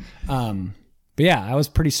 Yeah. But yeah, I was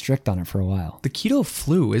pretty strict on it for a while. The keto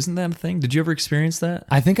flu, isn't that a thing? Did you ever experience that?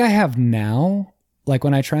 I think I have now, like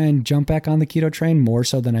when I try and jump back on the keto train, more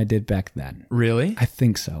so than I did back then. Really? I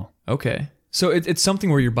think so. Okay. So it's something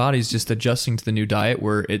where your body's just adjusting to the new diet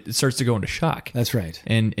where it starts to go into shock. That's right.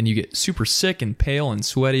 And you get super sick and pale and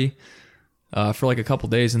sweaty for like a couple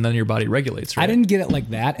days, and then your body regulates, right? I didn't get it like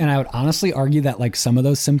that. And I would honestly argue that like some of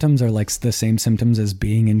those symptoms are like the same symptoms as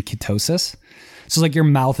being in ketosis. So like your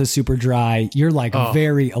mouth is super dry. You're like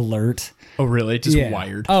very alert. Oh, really? Just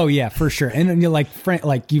wired. Oh yeah, for sure. And then you're like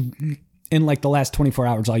you in like the last 24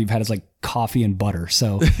 hours, all you've had is like coffee and butter.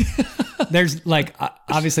 So there's like,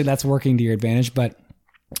 obviously that's working to your advantage, but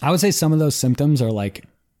I would say some of those symptoms are like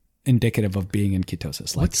indicative of being in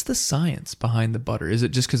ketosis. Like, what's the science behind the butter? Is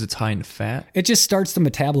it just because it's high in fat? it just starts the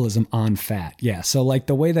metabolism on fat. Yeah. So like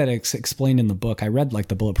the way that it's explained in the book, I read like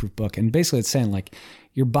the Bulletproof book, and basically it's saying like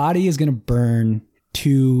your body is going to burn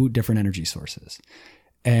 2 different energy sources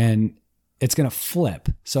and it's going to flip.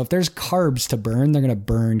 So if there's carbs to burn, they're going to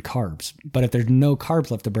burn carbs. But if there's no carbs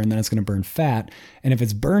left to burn, then it's going to burn fat. And if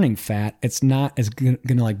it's burning fat, it's not as going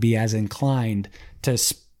to like be as inclined to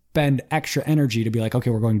spend extra energy to be like, okay,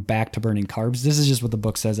 we're going back to burning carbs. This is just what the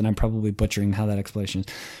book says, and I'm probably butchering how that explanation is.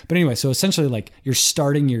 But anyway, so essentially like you're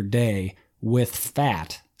starting your day with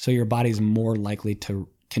fat. So your body's more likely to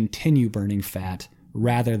continue burning fat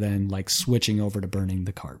rather than like switching over to burning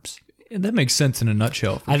the carbs. Yeah, that makes sense in a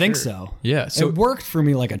nutshell. I think so. Yeah. So it worked for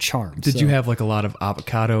me like a charm. did you have like a lot of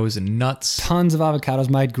avocados and nuts? Tons of avocados?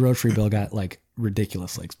 My grocery bill got like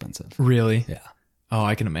ridiculously expensive. Really? Yeah. Oh,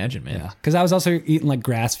 I can imagine, man. Yeah. Because I was also eating like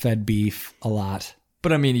grass-fed beef a lot.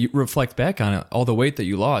 But I mean, you reflect back on it, all the weight that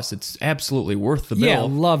you lost, it's absolutely worth the bill. Yeah,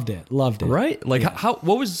 loved it. Right? Like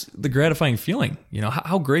what was the gratifying feeling? You know,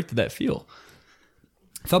 how great did that feel?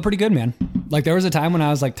 Felt pretty good, man. Like there was a time when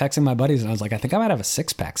I was like texting my buddies and I was like, I think I might have a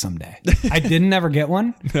 6-pack someday. I didn't ever get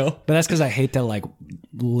one. No. But that's because I hate to like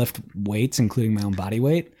lift weights, including my own body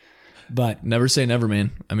weight. But Never say never,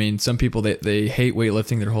 man. I mean, some people, they hate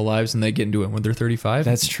weightlifting their whole lives and they get into it when they're 35.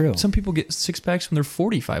 That's true. Some people get 6-packs when they're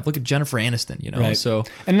 45. Look at Jennifer Aniston, you know? Right. So,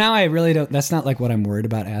 and now I really don't, that's not like what I'm worried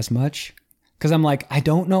about as much. Because I'm like, I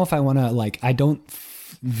don't know if I want to like, I don't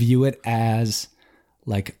view it as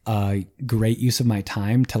like a great use of my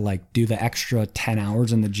time to like do the extra 10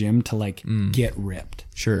 hours in the gym to like get ripped.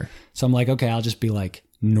 sure. So I'm like, okay, I'll just be like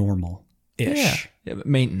normal-ish. Yeah, but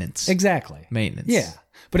maintenance. Exactly. Maintenance. Yeah.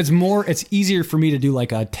 But it's easier for me to do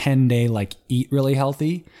like a 10-day, like eat really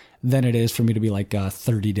healthy than it is for me to be like a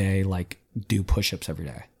 30-day, like do push-ups every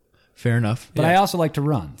day. Fair enough. But I also like to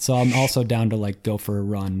run. So I'm also down to like go for a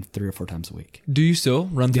run 3 or 4 times a week. Do you still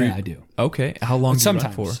run through? Yeah, I do. Okay. How long do you run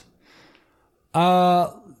Sometimes. for?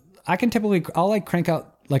 I can typically, I'll like crank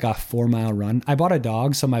out like a 4-mile run. I bought a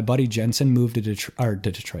dog. So my buddy Jensen moved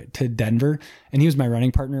to Denver, and he was my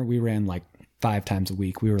running partner. We ran like 5 times a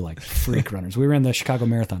week. We were like freak runners. We ran the Chicago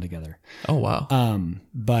Marathon together. Oh, wow.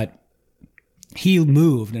 But he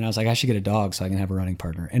moved and I was like, I should get a dog so I can have a running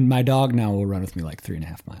partner. And my dog now will run with me like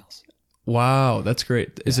 3.5 miles. Wow. That's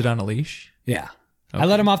great. Is it on a leash? Yeah. Okay. I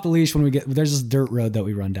let him off the leash when there's this dirt road that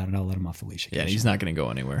we run down, and I'll let him off the leash. Yeah. He's not going to go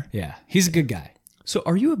anywhere. Yeah. He's a good guy. So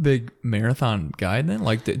are you a big marathon guy then?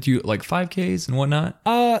 Like, do you like 5Ks and whatnot?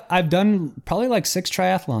 I've done probably like 6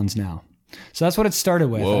 triathlons now. So that's what it started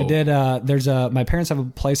with. Whoa. I did, my parents have a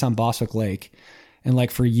place on Boswick Lake, And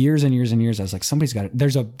like for years and years and years, I was like, somebody's got to,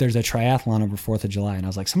 there's a triathlon over 4th of July. And I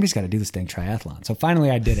was like, somebody's got to do this dang triathlon. So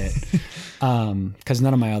finally I did it. Cause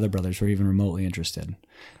none of my other brothers were even remotely interested.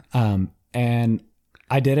 And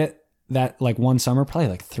I did it that like one summer, probably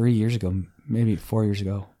like 3 years ago, maybe 4 years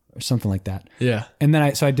ago or something like that. Yeah. And then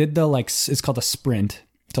I did the like, it's called a sprint.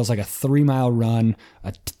 So it's like a 3-mile run,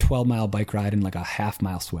 a 12-mile bike ride, and like a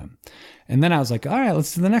half-mile swim. And then I was like, all right,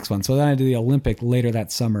 let's do the next one. So then I did the Olympic later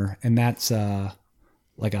that summer, and that's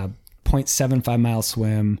like a 0.75-mile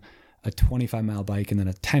swim, a 25-mile bike, and then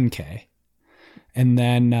a 10K. And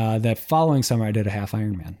then the following summer, I did a half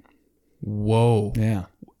Ironman. Whoa. Yeah.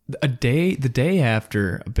 The day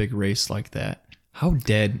after a big race like that, how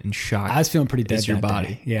dead and shocked I was feeling pretty dead. is your that body?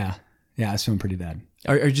 day. Yeah. Yeah, I was feeling pretty dead.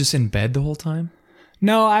 Are you just in bed the whole time?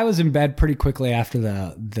 No, I was in bed pretty quickly after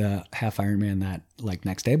the half Ironman that like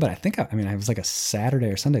next day. But I think I was like a Saturday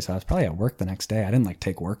or Sunday, so I was probably at work the next day. I didn't like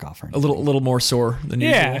take work off or anything. A little more sore than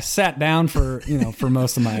usual. Yeah, I sat down for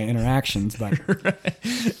most of my interactions, but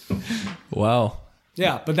Wow.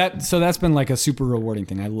 yeah, but that's been like a super rewarding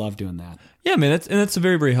thing. I love doing that. Yeah, man, that's a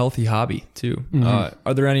very, very healthy hobby too.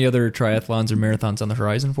 Are there any other triathlons or marathons on the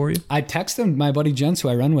horizon for you? I texted my buddy Jens, who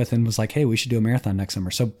I run with, and was like, "Hey, we should do a marathon next summer."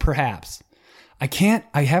 So perhaps I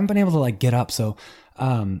haven't been able to like get up. So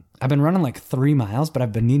I've been running like 3 miles, but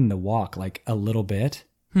I've been needing to walk like a little bit.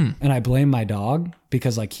 And I blame my dog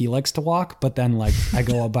because like he likes to walk, but then like I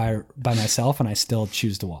go out by myself and I still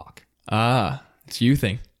choose to walk. Ah, it's a you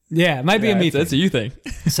thing. Yeah, it might be a me thing. That's a you thing.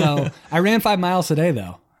 So I ran 5 miles today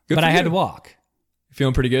though, but I had to walk.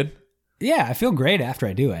 Feeling pretty good? Yeah, I feel great after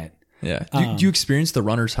I do it. Yeah. Do you experience the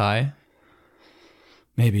runner's high?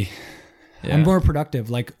 Maybe. Yeah. I'm more productive.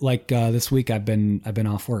 Like this week I've been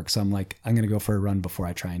off work, so I'm like I'm gonna go for a run before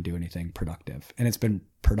I try and do anything productive, and it's been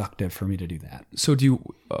productive for me to do that. So do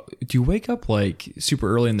you wake up like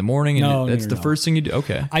super early in the morning? And that's the first thing you do.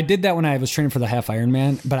 Okay. I did that when I was training for the half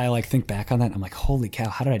Ironman, but I like think back on that and I'm like, holy cow,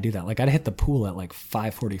 how did I do that? Like I'd hit the pool at like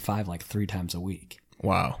 5:45 like 3 times a week.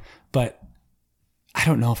 Wow. But I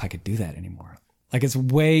don't know if I could do that anymore. Like it's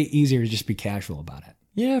way easier to just be casual about it.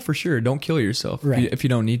 Yeah, for sure. Don't kill yourself if you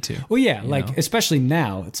don't need to. Well, yeah, like especially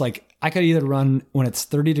now, it's like I could either run when it's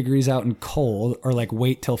 30 degrees out and cold, or like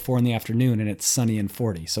wait till 4 PM and it's sunny and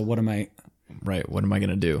 40. So what am I? Right. What am I going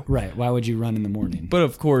to do? Right. Why would you run in the morning? But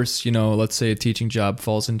of course, let's say a teaching job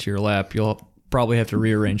falls into your lap, you'll probably have to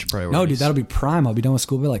rearrange priorities. No, dude, that'll be prime. I'll be done with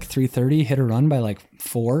school by like 3:30. Hit a run by like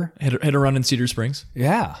 4. Hit a run in Cedar Springs.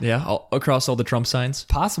 Yeah. Yeah. Across all the Trump signs.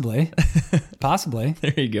 Possibly.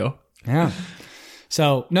 There you go. Yeah.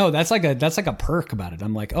 So no, that's like a perk about it.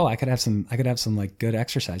 I'm like, oh, I could have some like good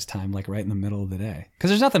exercise time, like right in the middle of the day. Cause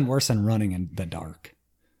there's nothing worse than running in the dark.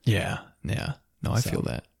 Yeah. Yeah. No, I feel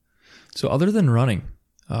that. So other than running,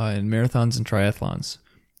 and marathons and triathlons,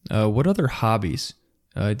 what other hobbies,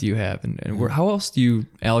 do you have? And how else do you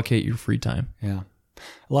allocate your free time? Yeah. I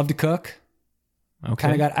love to cook.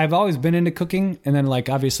 Okay. I've always been into cooking. And then like,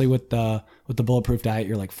 obviously with the Bulletproof diet,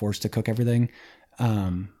 you're like forced to cook everything.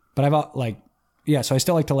 But so I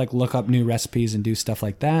still like to like look up new recipes and do stuff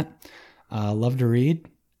like that. Love to read.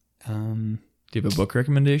 Do you have a book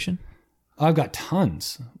recommendation? I've got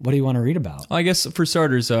tons. What do you want to read about? I guess for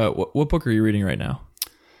starters, what book are you reading right now?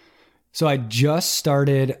 So I just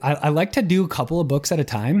started. I like to do a couple of books at a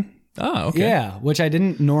time. Oh, okay. Yeah, which I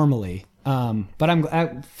didn't normally. But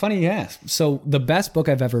I'm funny you ask. So the best book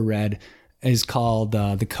I've ever read is called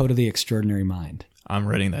The Code of the Extraordinary Mind. I'm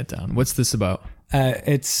writing that down. What's this about?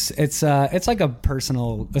 It's like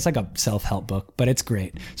a self-help book, but it's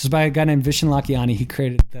great. So it's by a guy named Vishen Lakhiani. He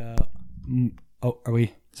created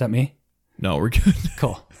is that me? No, we're good.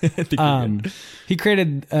 Cool. I think we're good. He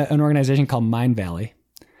created an organization called Mind Valley.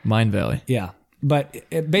 Mind Valley. Yeah. But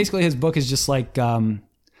basically his book is just like, I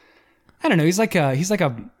don't know. He's like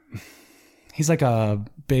a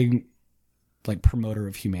big like promoter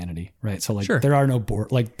of humanity, right? So like there are no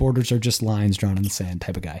borders are just lines drawn in the sand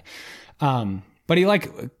type of guy. But he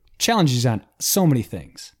like challenges on so many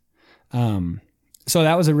things. So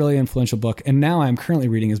that was a really influential book. And now I'm currently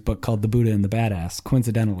reading his book called The Buddha and the Badass,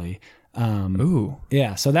 coincidentally. Ooh.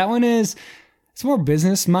 Yeah. So that one it's more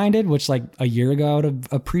business minded, which like a year ago I would have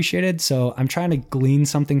appreciated. So I'm trying to glean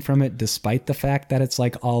something from it, despite the fact that it's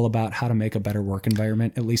like all about how to make a better work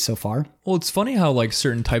environment, at least so far. Well, it's funny how like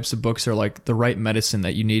certain types of books are like the right medicine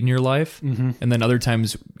that you need in your life. Mm-hmm. And then other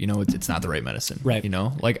times, it's not the right medicine, right?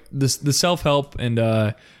 Like the self-help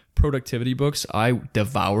and, productivity books. I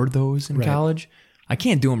devoured those in college. I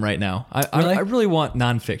can't do them right now. I really want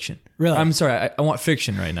nonfiction. Really? I'm sorry. I want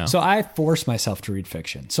fiction right now. So I force myself to read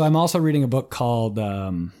fiction. So I'm also reading a book called, I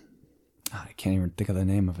can't even think of the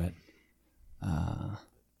name of it.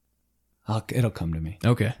 It'll come to me.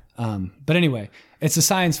 Okay. But anyway, it's a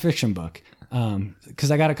science fiction book.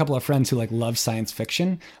 Because I got a couple of friends who like love science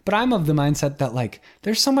fiction, but I'm of the mindset that like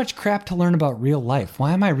there's so much crap to learn about real life.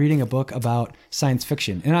 Why am I reading a book about science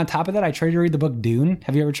fiction? And on top of that, I tried to read the book Dune.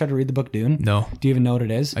 Have you ever tried to read the book Dune? No. Do you even know what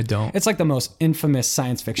it is? I don't. It's like the most infamous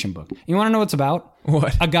science fiction book. You want to know what it's about?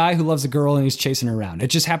 What? A guy who loves a girl and he's chasing her around. It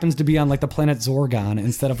just happens to be on like the planet Zorgon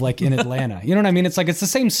instead of like in Atlanta. You know what I mean? It's like it's the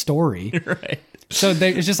same story. Right. So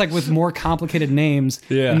it's just like with more complicated names,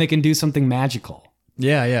 Yeah. and they can do something magical.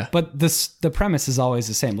 Yeah, yeah. But the premise is always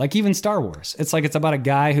the same. Like even Star Wars, it's like it's about a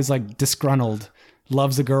guy who's like disgruntled,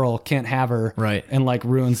 loves a girl, can't have her, Right. and like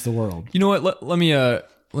ruins the world. You know what? Let me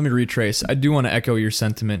retrace. I do want to echo your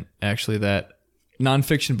sentiment, actually, that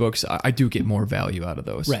nonfiction books, I do get more value out of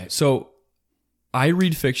those. Right. So I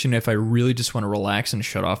read fiction if I really just want to relax and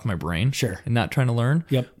shut off my brain. Sure. And not trying to learn.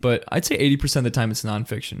 Yep. But I'd say 80% of the time it's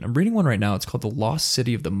nonfiction. I'm reading one right now. It's called The Lost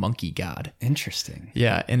City of the Monkey God. Interesting.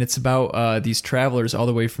 Yeah, and it's about these travelers all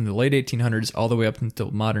the way from the late 1800s all the way up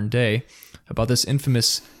until modern day, about this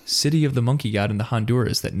infamous city of the monkey god in the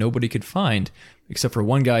Honduras that nobody could find except for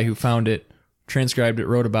one guy who found it, transcribed it,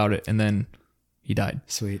 wrote about it, and then he died.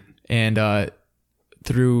 Sweet. And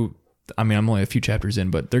I'm only a few chapters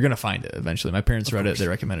in, but they're going to find it eventually. My parents read it. They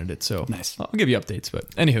recommended it. So Nice. I'll give you updates. But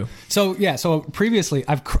anyww. So previously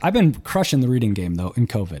I've been crushing the reading game though in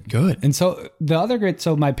COVID. Good. And so the other great,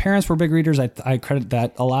 so my parents were big readers. I credit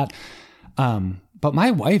that a lot. But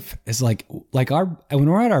my wife is like when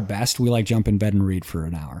we're at our best, we like jump in bed and read for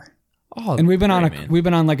an hour. Oh, And we've been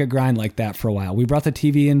great, on like a grind like that for a while. We brought the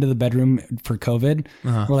TV into the bedroom for COVID.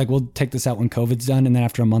 We're like, we'll take this out when COVID's done. And then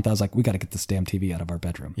after a month, I was like, we got to get this damn TV out of our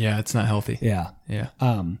bedroom. Yeah, it's not healthy. Yeah.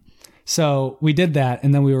 Yeah. So we did that,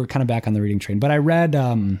 and then we were kind of back on the reading train. But I've read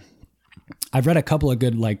a couple of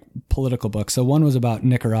good like political books. So one was about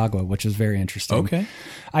Nicaragua, which is very interesting. Okay.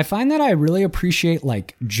 I find that I really appreciate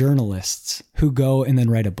like journalists who go and then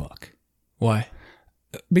write a book Why?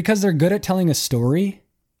 because they're good at telling a story.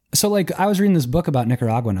 So like I was reading this book about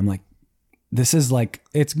Nicaragua, and I'm like, this is like,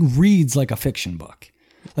 it reads like a fiction book.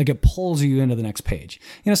 Like it pulls you into the next page.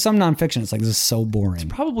 You know, some nonfiction, it's like, this is so boring.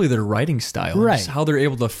 Probably their writing style. Right. Just how they're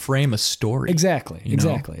able to frame a story. Exactly.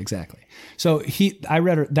 So I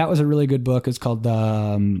read, that was a really good book. It's called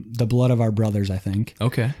The Blood of Our Brothers, I think.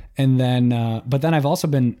 Okay. And then, but then I've also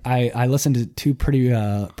been, I listened to two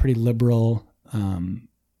pretty liberal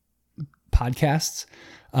podcasts.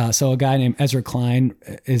 So a guy named Ezra Klein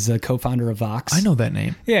is a co-founder of Vox. I know that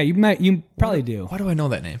name. Yeah, you probably do. Why do I know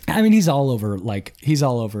that name? I mean, he's all over.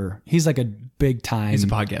 He's like a big time. He's a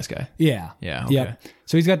podcast guy. Yeah. Yeah, okay. Yep.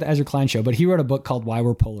 So he's got the Ezra Klein show, but he wrote a book called Why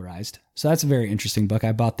We're Polarized. So that's a very interesting book.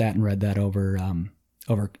 I bought that and read that over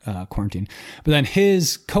quarantine. But then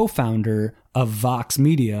his co-founder of Vox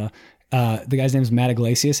Media, the guy's name is Matt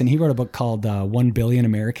Iglesias, and he wrote a book called 1 Billion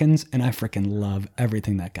Americans, and I freaking love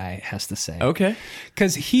everything that guy has to say. Okay.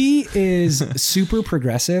 Because he is super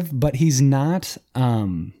progressive, but he's not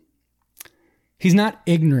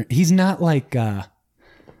ignorant. He's not like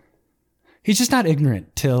he's just not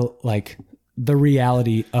ignorant to like the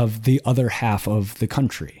reality of the other half of the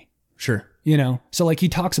country. Sure. You know, so like he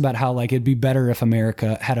talks about how like it'd be better if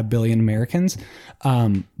America had 1 billion Americans,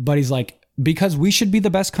 but he's like, because we should be the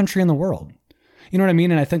best country in the world. You know what I mean?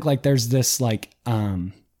 And I think like there's this like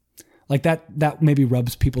that maybe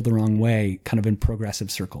rubs people the wrong way kind of in progressive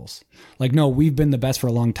circles. Like, no, we've been the best for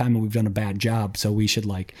a long time and we've done a bad job. So we should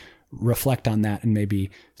like reflect on that and maybe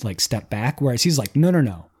like step back. Whereas he's like,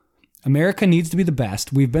 no. America needs to be the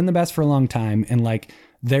best. We've been the best for a long time. And like,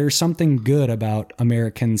 there's something good about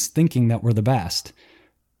Americans thinking that we're the best,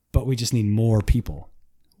 but we just need more people.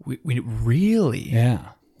 We really? Yeah.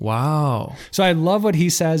 Wow. So I love what he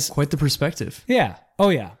says. Quite the perspective. Yeah. Oh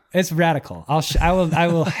yeah. It's radical. I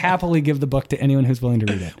will happily give the book to anyone who's willing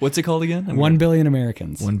to read it. What's it called again? 1 Billion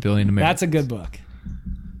Americans. 1 Billion Americans. That's a good book.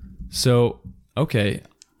 So, okay,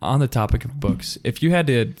 on the topic of books, if you had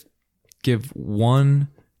to give one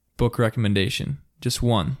book recommendation, just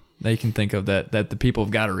one that you can think of that the people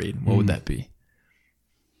have got to read, what would that be?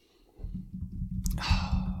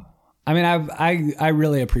 I mean, I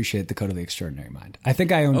really appreciate The Code of the Extraordinary Mind. I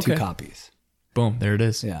think I own 2 copies. Boom, there it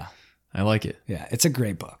is. Yeah. I like it. Yeah. It's a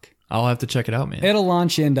great book. I'll have to check it out, man. It'll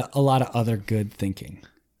launch you into a lot of other good thinking.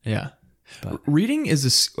 Yeah. Reading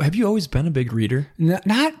have you always been a big reader?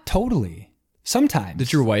 Not totally. Sometimes.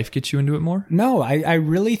 Did your wife get you into it more? No, I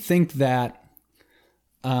really think that,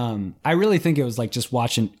 it was like just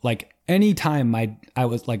watching, like anytime my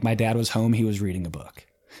dad was home, he was reading a book,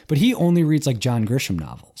 but he only reads like John Grisham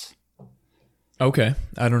novels. Okay.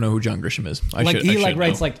 I don't know who John Grisham is. I Like should, he I like should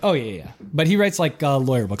writes know. like but he writes like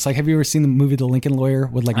lawyer books. Like have you ever seen the movie The Lincoln Lawyer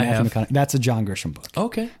with like Matthew have. McConaughey? That's a John Grisham book.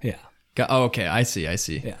 Okay. Yeah. Oh, okay. I see.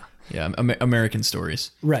 Yeah. Yeah. American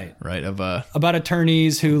stories. Right. Right. Of About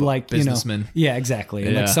attorneys who like businessmen. Yeah, exactly.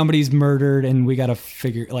 And Yeah. like somebody's murdered and we got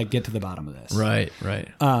to get to the bottom of this. Right.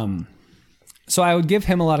 So I would give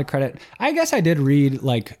him a lot of credit. I guess I did read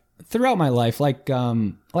like throughout my life, like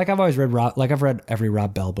I've always read I've read every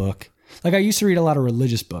Rob Bell book. Like I used to read a lot of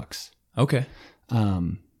religious books. Okay.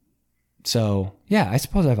 So yeah, I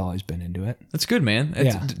suppose I've always been into it. That's good, man.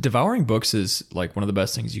 Yeah. Devouring books is like one of the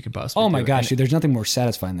best things you can possibly do. Oh my gosh, dude, there's nothing more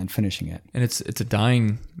satisfying than finishing it. And it's a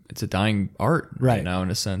dying art right now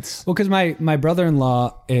in a sense. Well, because my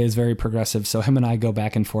brother-in-law is very progressive, so him and I go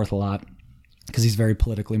back and forth a lot because he's very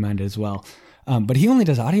politically minded as well. But he only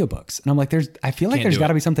does audiobooks, and I'm like, I feel like there's got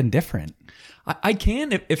to be something different. I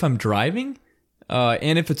can if I'm driving,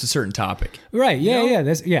 and if it's a certain topic. Right. Yeah.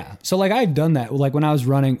 Yeah. So like I've done that. Like when I was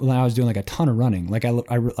doing like a ton of running, like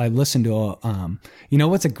I listened to you know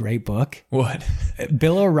what's a great book? What?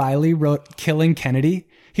 Bill O'Reilly wrote Killing Kennedy.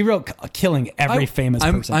 He wrote Killing every famous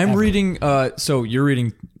person. I'm ever. reading. So you're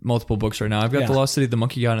reading multiple books right now. I've got Yeah. The Lost City of the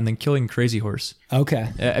Monkey God and then Killing Crazy Horse. Okay.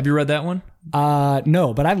 Have you read that one?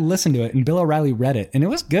 No, but I've listened to it and Bill O'Reilly read it and it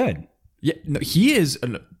was good. Yeah, no, he is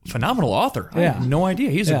a phenomenal author. I Yeah. have no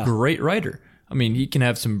idea. He's Yeah. a great writer. I mean, he can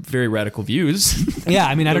have some very radical views. Yeah.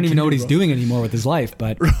 I mean, I don't even know what he's doing anymore with his life,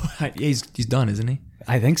 but he's done, isn't he?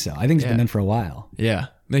 I think so. I think he's been in for a while. Yeah.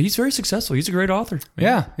 No, he's very successful. He's a great author.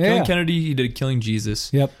 man. Yeah. Killing Kennedy. He did Killing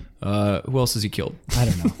Jesus. Yep. Who else has he killed? I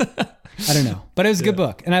don't know. But it was a good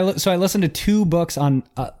book. And I listened to 2 books on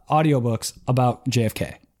audiobooks about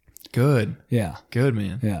JFK. Good. Yeah. Good,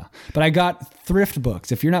 man. Yeah. But I got thrift books.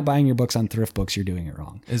 If you're not buying your books on thrift books, you're doing it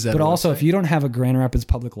wrong. Is that But a also, website? if you don't have a Grand Rapids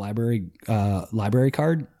Public Library library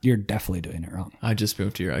card, you're definitely doing it wrong. I just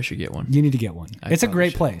moved here. I should get one. You need to get one. It's a probably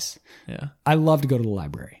great should. place. Yeah. I love to go to the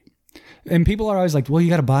library. And people are always like, well, you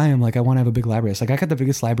got to buy them. Like, I want to have a big library. It's like, I got the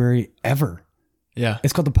biggest library ever. Yeah.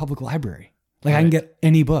 It's called the public library. Like, I can get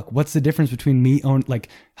any book. What's the difference between me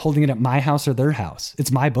holding it at my house or their house?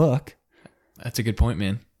 It's my book. That's a good point,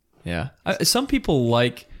 man. Yeah. Some people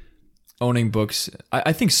like owning books.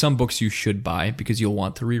 I think some books you should buy because you'll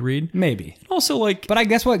want to reread. Maybe. Also, like... But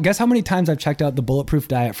guess what? Guess how many times I've checked out the Bulletproof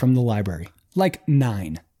Diet from the library? Like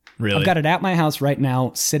 9. Really? I've got it at my house right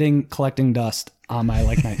now, sitting collecting dust on my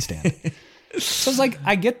nightstand. So it's like,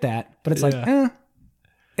 I get that, but it's like,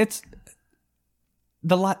 it's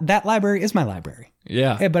that library is my library.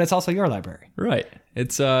 Yeah. Yeah, but it's also your library. Right.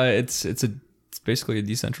 It's basically a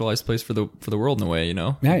decentralized place for the world in a way, you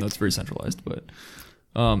know? Right. No, it's very centralized, but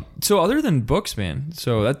so other than books, man,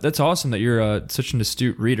 so that's awesome that you're such an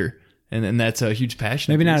astute reader. And that's a huge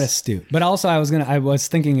passion. Maybe of not yours. astute, but also I was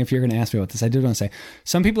thinking if you're going to ask me about this, I did want to say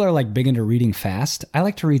some people are like big into reading fast. I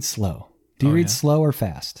like to read slow. Do you read slow or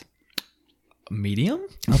fast? Medium?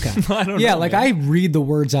 Okay. I don't Yeah, know, like man. I read the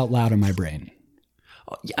words out loud in my brain.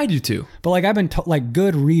 Yeah, I do too. But like I've been told, like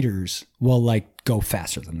good readers will like go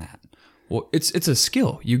faster than that. Well, it's a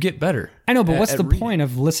skill. You get better. I know, but what's at the reading. point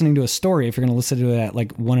of listening to a story if you're going to listen to it at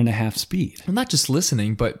like 1.5 speed? Well, not just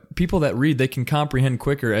listening, but people that read, they can comprehend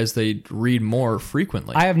quicker as they read more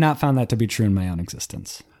frequently. I have not found that to be true in my own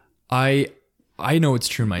existence. I know it's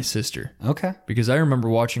true in my sister Okay. because I remember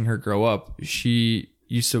watching her grow up. She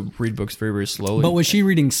used to read books very, very slowly. But was she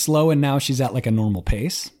reading slow and now she's at like a normal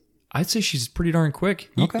pace? I'd say she's pretty darn quick.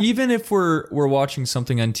 Okay. Even if we're watching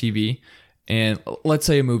something on TV, and let's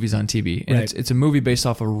say a movie's on TV, and Right. it's a movie based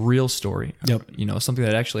off a real story. Yep. You know, something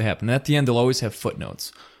that actually happened. And at the end, they'll always have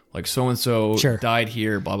footnotes. Like so-and-so Sure. died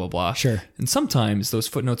here, blah, blah, blah. Sure. And sometimes those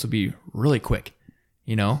footnotes will be really quick,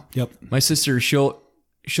 you know? Yep. My sister, she'll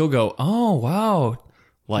go, oh, wow.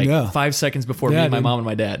 Like Yeah. 5 seconds before Yeah, me, my dude. mom, and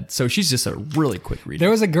my dad. So she's just a really quick reader. There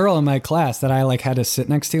was a girl in my class that I like had to sit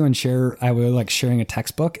next to and share. I was like sharing a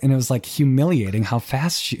textbook, and it was like humiliating how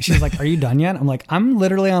fast she was like, "Are you done yet?" I'm like, "I'm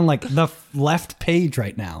literally on like the left page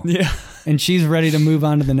right now," Yeah. and she's ready to move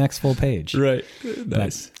on to the next full page. Right.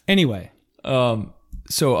 Nice. Anyway,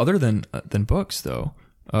 So other than books, though,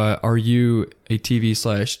 are you a TV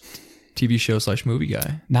show / movie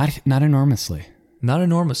guy? not enormously. Not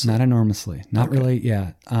enormously. Not enormously. Not really.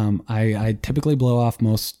 Yeah. I typically blow off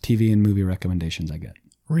most TV and movie recommendations I get.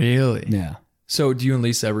 Really? Yeah. So do you and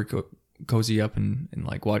Lisa ever cozy up and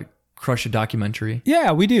like what crush a documentary?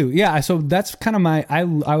 Yeah, we do. Yeah. So that's kind of I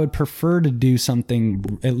would prefer to do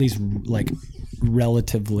something at least like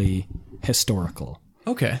relatively historical.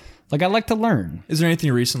 Okay. Like I like to learn. Is there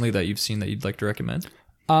anything recently that you've seen that you'd like to recommend?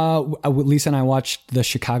 Lisa and I watched the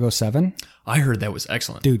Chicago 7. I heard that was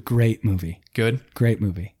excellent. Dude, great movie. Good. Great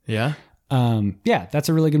movie. Yeah. Yeah, that's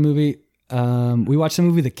a really good movie. We watched the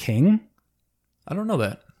movie The King. I don't know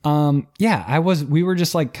that. Yeah, we were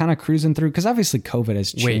just like kind of cruising through because obviously COVID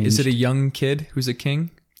has changed. Wait, is it a young kid who's a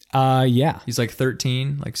king? Yeah. He's like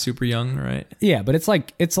 13, like super young, right? Yeah, but it's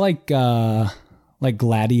like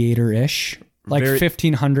Gladiator-ish, like Very-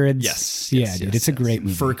 1500s. Yes. Yeah, dude, it's a great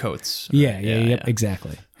movie. Fur coats. Yeah,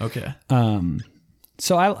 exactly. Okay.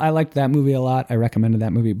 So I liked that movie a lot. I recommended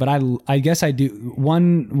that movie, but I guess I do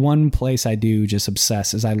one place I do just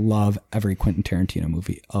obsess is I love every Quentin Tarantino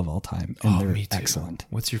movie of all time, and they're Me too. excellent.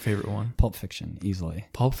 What's your favorite one? Pulp Fiction, easily.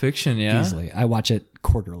 Pulp Fiction, yeah. Easily. I watch it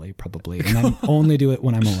quarterly probably, and I only do it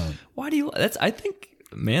when I'm alone. Why do you? I think,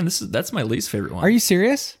 man, that's my least favorite one. Are you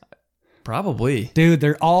serious? Probably. Dude,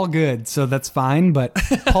 they're all good, so that's fine, but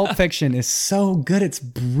Pulp Fiction is so good. It's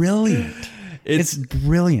brilliant. It's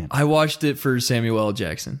brilliant. I watched it for Samuel L.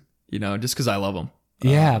 Jackson, just because I love him.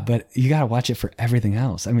 Yeah, but you got to watch it for everything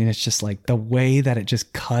else. I mean, it's just like the way that it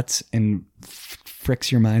just cuts and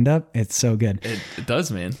fricks your mind up. It's so good. It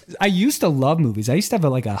does, man. I used to love movies. I used to have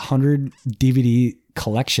like 100 DVD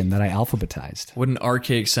collection that I alphabetized. What an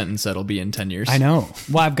archaic sentence that'll be in 10 years. I know.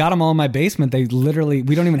 Well, I've got them all in my basement. We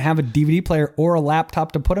don't even have a DVD player or a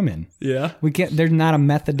laptop to put them in. Yeah. There's not a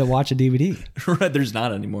method to watch a DVD. Right. There's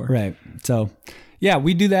not anymore. Right. So, yeah,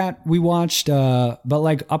 we do that. We watched, but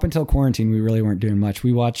like up until quarantine, we really weren't doing much.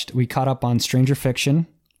 We caught up on Stranger Fiction,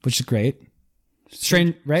 which is great.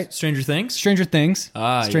 Right? Stranger Things? Stranger Things.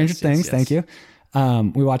 Stranger Things. Yes. Thank you.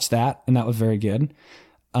 We watched that, and that was very good.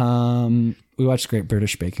 We watched Great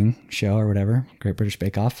British Baking Show or whatever. Great British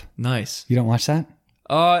Bake Off. Nice. You don't watch that?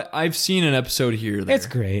 I've seen an episode here or there. It's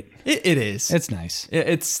great. It is. It's nice.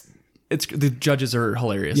 It's the judges are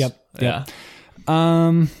hilarious. Yep. Yeah.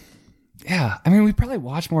 Yeah. I mean, we probably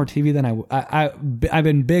watch more TV than I've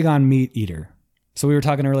been big on Meat Eater. So we were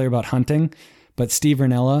talking earlier about hunting, but Steve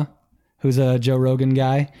Rinella, who's a Joe Rogan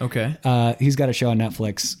guy. Okay. He's got a show on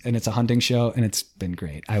Netflix, and it's a hunting show, and it's been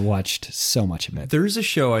great. I watched so much of it. There's a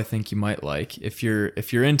show I think you might like if you're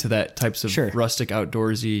into that types of Sure. rustic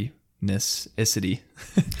outdoorsy.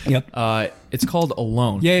 Yep. It's called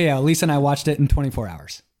Alone. Yeah. Lisa and I watched it in 24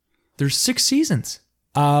 hours. There's 6 seasons.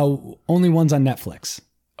 Only one's on Netflix.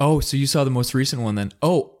 Oh, so you saw the most recent one then?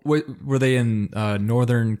 Oh, were they in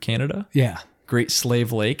northern Canada? Yeah. Great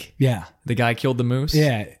Slave Lake. Yeah. The guy killed the moose.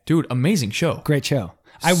 Yeah. Dude, amazing show. Great show.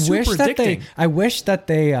 Super addicting. I wish that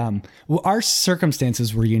they, our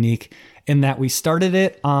circumstances were unique in that we started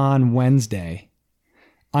it on a Wednesday,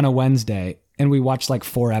 and we watched like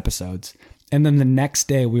 4 episodes. And then the next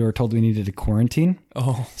day we were told we needed to quarantine.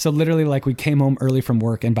 Oh, So literally like we came home early from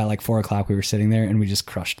work, and by like 4:00 we were sitting there, and we just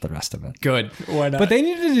crushed the rest of it. good. Why not? But they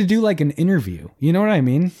needed to do like an interview. You know what I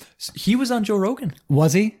mean? He was on Joe Rogan.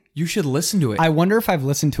 Was he? You should listen to it. I wonder if I've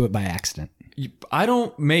listened to it by accident. I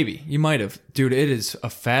don't, maybe. You might have. Dude, it is a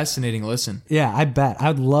fascinating listen. Yeah, I bet. I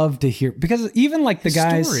would love to hear, because even like the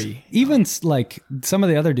guys, story. even like some of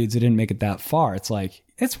the other dudes that didn't make it that far, it's like,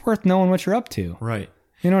 it's worth knowing what you're up to. Right.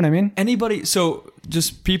 You know what I mean? Anybody, so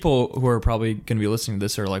just people who are probably going to be listening to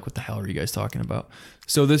this are like, what the hell are you guys talking about?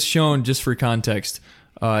 So this shown, just for context,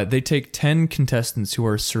 they take 10 contestants who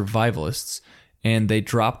are survivalists, and they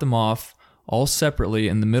drop them off all separately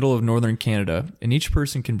in the middle of northern Canada, and each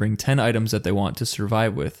person can bring 10 items that they want to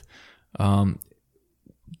survive with.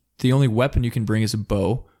 The only weapon you can bring is a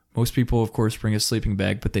bow. Most people, of course, bring a sleeping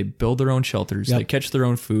bag, but they build their own shelters. Yep. They catch their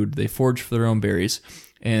own food. They forage for their own berries.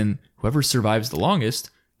 And whoever survives the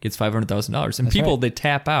longest gets $500,000. And people, right. they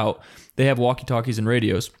tap out. They have walkie-talkies and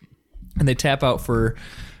radios, and they tap out for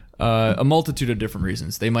a multitude of different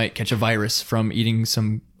reasons. They might catch a virus from eating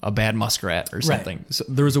a bad muskrat or something. Right. So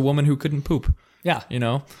there was a woman who couldn't poop. Yeah. You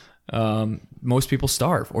know, most people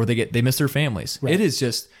starve, or they miss their families. Right.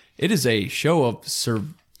 It is a show of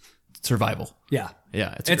survival. Yeah.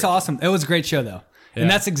 Yeah, It's great. awesome. It was a great show though. Yeah. And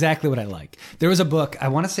that's exactly what I like. There was a book, I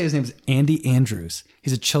want to say his name is Andy Andrews.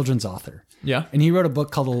 He's a children's author. Yeah. And he wrote a book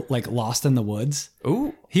called like Lost in the Woods.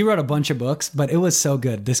 Ooh. He wrote a bunch of books, but it was so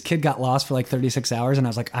good. This kid got lost for like 36 hours, and I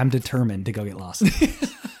was like, I'm determined to go get lost.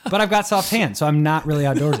 But I've got soft hands, so I'm not really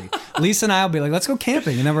outdoorsy. Lisa and I will be like, let's go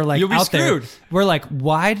camping. And then we're like, You'll be out screwed. there. We're like,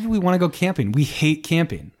 why did we want to go camping? We hate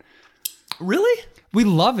camping. Really? We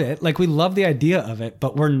love it. Like, we love the idea of it,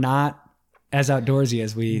 but we're not as outdoorsy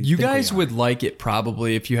as we You think guys we are. would like it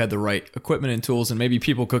probably if you had the right equipment and tools, and maybe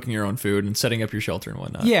people cooking your own food and setting up your shelter and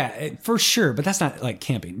whatnot. Yeah, for sure. But that's not like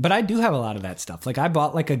camping. But I do have a lot of that stuff. Like, I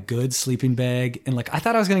bought like a good sleeping bag, and like I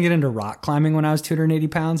thought I was going to get into rock climbing when I was 280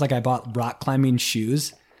 pounds. Like, I bought rock climbing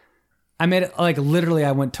shoes. I made it like literally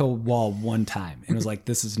I went to a wall one time and was like,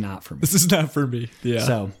 this is not for me. This is not for me. Yeah.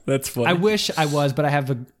 So that's funny. I wish I was, but I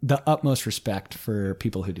have the utmost respect for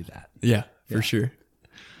people who do that. Yeah, for sure.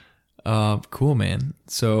 Cool, man.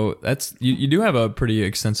 So that's you do have a pretty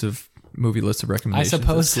extensive movie list of I recommendations.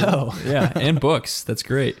 suppose so. Yeah, and books. That's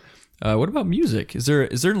great. What about music? Is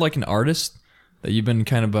there like an artist that you've been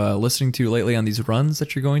kind of listening to lately on these runs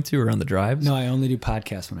that you're going to or on the drives? No, I only do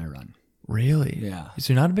podcasts when I run. Really? Yeah.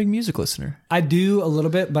 So you're not a big music listener? I do a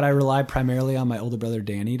little bit, but I rely primarily on my older brother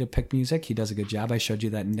Danny to pick music. He does a good job. I showed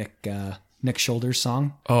you that Nick Shoulders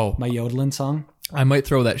song. Oh, My yodeling song. I might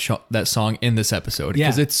throw that song in this episode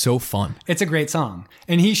because it's so fun. It's a great song.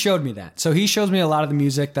 And he showed me that. So he shows me a lot of the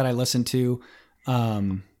music that I listen to.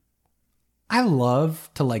 I love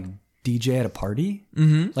to like DJ at a party.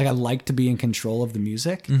 Mm-hmm. Like I like to be in control of the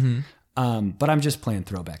music. Mm-hmm. But I'm just playing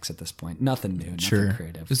throwbacks at this point. Nothing new, nothing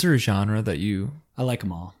creative. Is there a genre that you like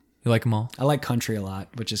them all. You like them all? I like country a lot,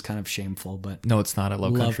 which is kind of shameful, but no, it's not. I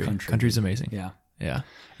love country. Country's amazing. Yeah. Yeah.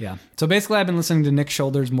 Yeah. So basically I've been listening to Nick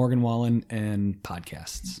Shoulders, Morgan Wallen, and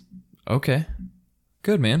podcasts. Okay.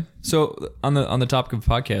 Good, man. So on the topic of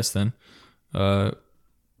podcasts then,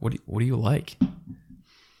 what do you like?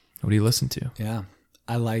 What do you listen to? Yeah.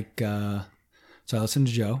 I like so I listen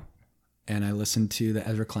to Joe, and I listen to the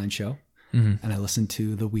Ezra Klein Show, and I listen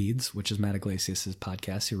to The Weeds, which is Matt Iglesias'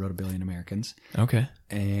 podcast. He wrote A Billion Americans. Okay.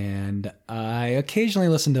 And I occasionally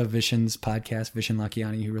listen to Vishen's podcast, Vishen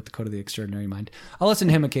Lakhiani, who wrote The Code of the Extraordinary Mind. I'll listen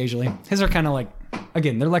to him occasionally. His are kind of like,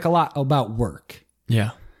 again, they're like a lot about work.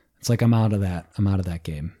 Yeah. It's like I'm out of that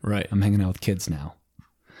game. Right. I'm hanging out with kids now.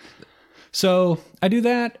 So I do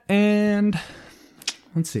that, and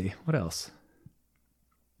let's see, what else?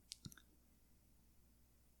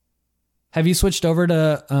 Have you switched over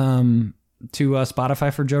to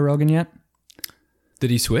Spotify for Joe Rogan yet? Did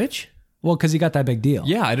he switch? Well, because he got that big deal.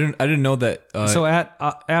 Yeah, I didn't know that. So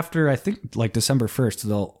after I think like December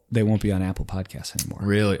 1st, they won't be on Apple Podcasts anymore.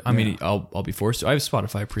 Really? I mean, I'll be forced to. I have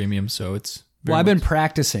Spotify Premium, so it's. Well, I've been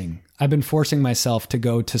practicing. I've been forcing myself to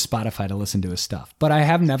go to Spotify to listen to his stuff, but I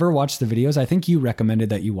have never watched the videos. I think you recommended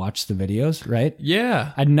that you watch the videos, right?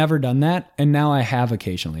 Yeah. I'd never done that, and now I have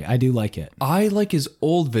occasionally. I do like it. I like his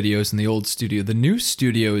old videos in the old studio. The new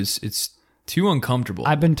studio it's too uncomfortable.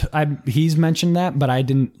 He's mentioned that, but I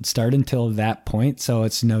didn't start until that point, so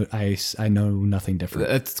it's I know nothing different.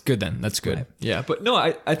 That's good then. That's good. Right. Yeah, but no,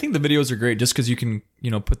 I think the videos are great just because you can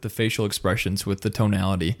put the facial expressions with the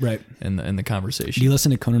tonality, right, in the conversation. Do you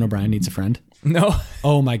listen to Conan O'Brien Needs a Friend? No.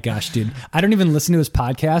 Oh my gosh, dude! I don't even listen to his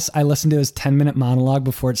podcast. I listen to his 10-minute monologue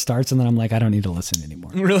before it starts, and then I'm like, I don't need to listen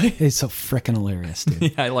anymore. Really? It's so freaking hilarious, dude.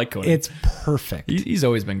 Yeah, I like Conan. It's perfect. He's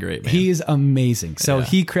always been great, man. He's amazing. So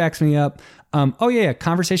he cracks me up.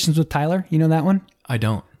 Conversations with Tyler. You know that one? I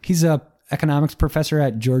don't. He's a economics professor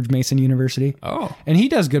at George Mason University. Oh. And he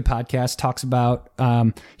does good podcasts, talks about,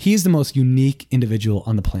 he's the most unique individual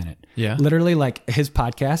on the planet. Yeah. Literally, like his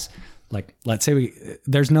podcast, like, let's say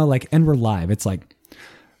there's no like, and we're live. It's like,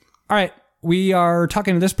 all right, we are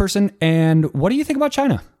talking to this person, and what do you think about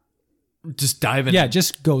China? Just dive in. Yeah,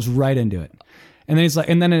 just goes right into it. And then he's like,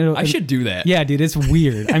 and then I should do that. Yeah, dude, it's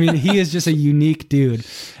weird. I mean, he is just a unique dude.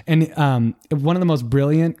 And one of the most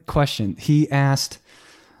brilliant questions, he asked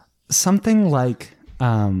something like,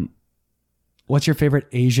 what's your favorite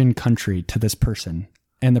Asian country to this person?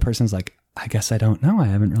 And the person's like, I guess I don't know. I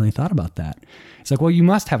haven't really thought about that. It's like, well, you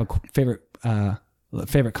must have a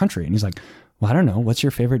favorite country. And he's like, well, I don't know. What's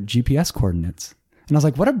your favorite GPS coordinates? And I was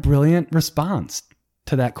like, what a brilliant response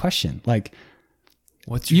to that question. Like,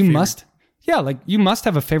 what's your favorite? You must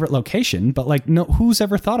have a favorite location, but like, no, who's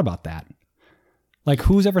ever thought about that? Like,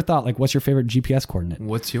 who's ever thought, like, what's your favorite GPS coordinate?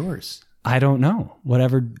 What's yours? I don't know.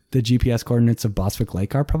 Whatever the GPS coordinates of Bostwick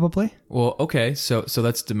Lake are, probably. Well, okay. So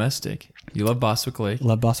that's domestic. You love Bostwick Lake.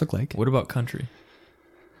 Love Bostwick Lake. What about country?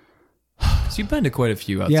 So you've been to quite a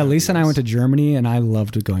few outside. Yeah, Lisa and I went to Germany, and I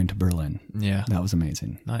loved going to Berlin. Yeah. That was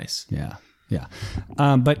amazing. Nice. Yeah. Yeah.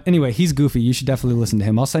 But anyway, he's goofy. You should definitely listen to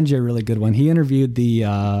him. I'll send you a really good one. He interviewed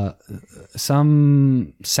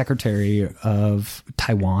some secretary of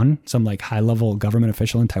Taiwan, some like high level government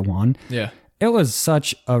official in Taiwan. Yeah. It was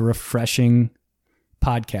such a refreshing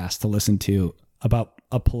podcast to listen to about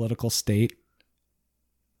a political state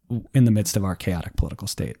in the midst of our chaotic political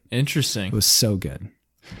state. Interesting. It was so good.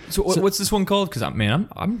 So what's this one called? Because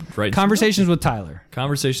I'm right. Conversations with Tyler.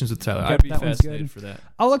 Conversations with Tyler. Okay, I'd be that one's fascinated good. for that.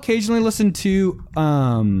 I'll occasionally listen to,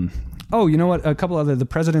 you know what? A couple other, the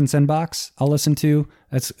President's Inbox I'll listen to.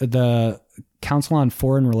 That's the Council on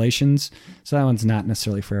Foreign Relations. So that one's not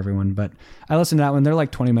necessarily for everyone, but I listen to that one. They're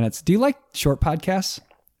like 20 minutes. Do you like short podcasts?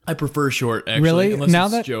 I prefer short, actually. Really? Unless Now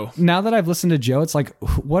it's that Joe. now that I've listened to Joe, it's like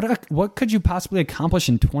what could you possibly accomplish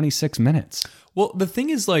in 26 minutes? Well, the thing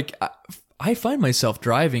is, like, I find myself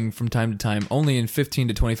driving from time to time only in 15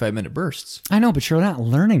 to 25 minute bursts. I know, but you're not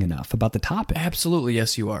learning enough about the topic. Absolutely,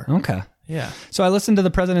 yes, you are. Okay. Yeah. So I listen to the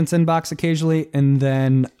President's Inbox occasionally, and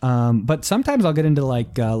then, but sometimes I'll get into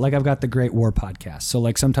like I've got the Great War podcast. So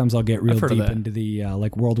like sometimes I'll get real heard of deep that. into the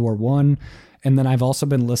like World War I, and then I've also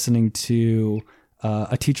been listening to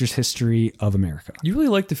A Teacher's History of America. You really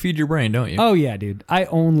like to feed your brain, don't you? Oh yeah, dude.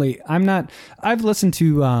 I've listened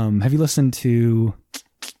to. Have you listened to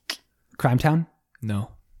Crime Town?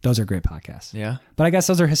 No. Those are great podcasts. Yeah. But I guess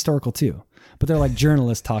those are historical too. But they're like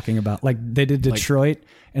journalists talking about, like they did Detroit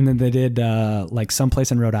and then they did like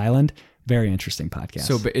someplace in Rhode Island. Very interesting podcast.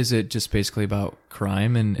 So is it just basically about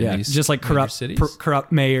crime and these just like major corrupt cities?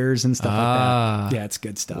 corrupt mayors and stuff Ah. like that. Yeah, it's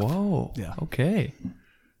good stuff. Whoa. Yeah. Okay.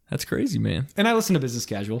 That's crazy, man. And I listen to Business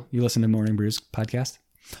Casual. You listen to Morning Brews podcast?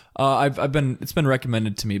 It's been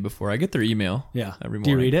recommended to me before. I get their email. Yeah. Every morning.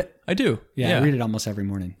 Do you read it? I do. Yeah, I read it almost every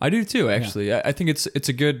morning. I do too, actually. I think it's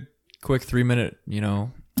a good, quick 3-minute,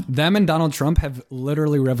 Them and Donald Trump have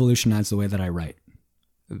literally revolutionized the way that I write.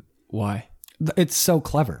 why? It's so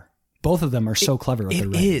clever. Both of them are so clever with their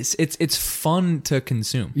It writing. is. It's fun to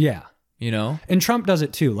consume, Yeah. And Trump does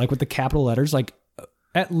it too, like with the capital letters. Like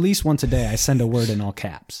at least once a day, I send a word in all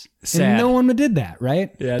caps. Sad. And no one did that,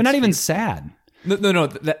 right? Yeah, but not it's even sad. No.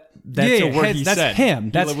 That's a word he that's said. him.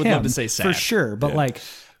 That's You would him love to say sad for sure. But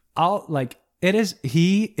Yeah.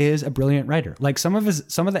 he is a brilliant writer. Like some of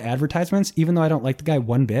the advertisements, even though I don't like the guy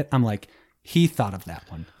one bit, I'm like, he thought of that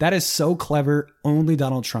one. That is so clever. Only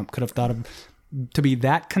Donald Trump could have thought of to be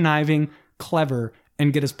that conniving, clever,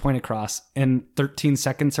 and get his point across in 13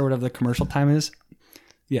 seconds or whatever the commercial time is.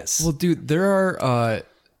 Yes. Well, dude, there are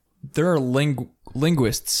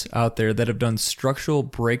linguists out there that have done structural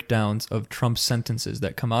breakdowns of Trump's sentences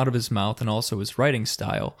that come out of his mouth and also his writing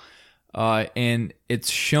style. And it's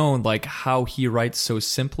shown like how he writes so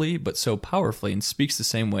simply but so powerfully and speaks the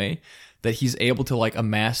same way that he's able to like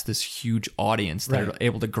amass this huge audience that are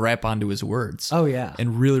able to grab onto his words. Oh, yeah.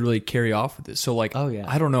 And really, really carry off with it. So like, Oh, yeah.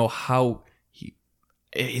 I don't know how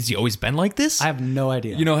has he always been like this? I have no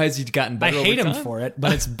idea. Has he gotten I better hate over him time? for it,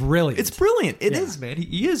 but it's brilliant. It's brilliant. It is, man.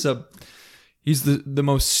 He's the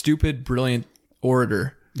most stupid, brilliant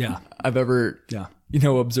orator yeah. I've ever Yeah.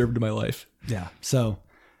 observed in my life. Yeah. So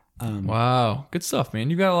Wow, good stuff,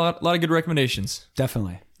 man. You got a lot of good recommendations.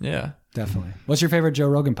 definitely. Yeah, What's your favorite Joe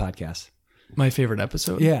Rogan podcast? my favorite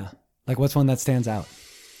episode. Yeah. Like what's one that stands out?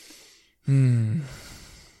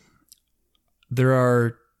 There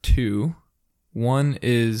are two. One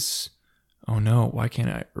is, oh no, why can't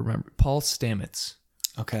I remember? Paul Stamets.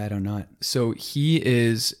 Okay, I don't know it. So he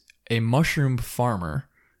is a mushroom farmer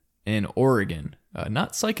in Oregon.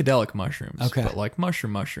 Not psychedelic mushrooms, Okay. but like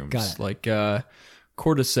mushrooms. Got it. Like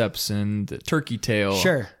cordyceps and turkey tail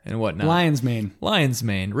Sure. and whatnot. Lion's Mane. Lion's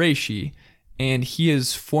mane, reishi. And he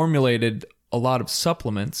has formulated a lot of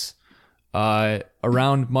supplements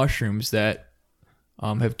around mushrooms that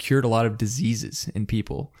have cured a lot of diseases in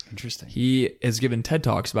people. Interesting. He has given TED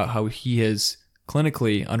Talks about how he has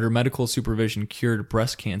clinically, under medical supervision, cured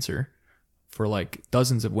breast cancer for like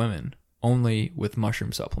dozens of women only with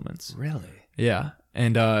mushroom supplements. Really? Yeah.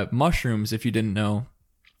 And mushrooms, if you didn't know,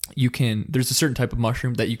 there's a certain type of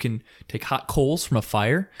mushroom that you can take hot coals from a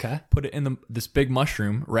fire, Okay. put it in this big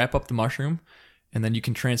mushroom, wrap up the mushroom, and then you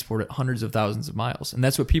can transport it hundreds of thousands of miles. And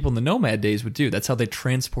that's what people in the nomad days would do. That's how they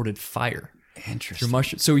transported fire. Interesting. Through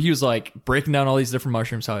mushrooms. So he was like breaking down all these different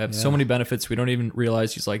mushrooms, how they have so many benefits we don't even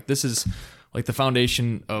realize. He's like, this is like the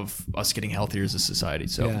foundation of us getting healthier as a society.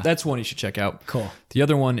 So Yeah. that's one you should check out. Cool. The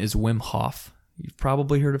other one is Wim Hof. You've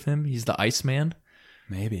probably heard of him. He's the Iceman.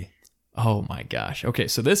 Maybe. Oh my gosh. Okay,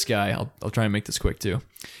 so this guy, I'll try and make this quick too.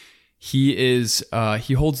 He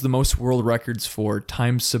holds the most world records for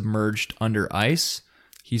time submerged under ice.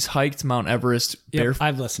 He's hiked Mount Everest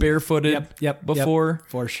I've listened. barefooted before.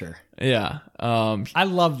 For sure. Yeah. I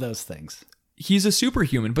love those things. He's a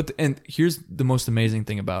superhuman, and here's the most amazing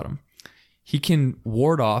thing about him. He can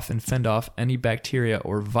ward off and fend off any bacteria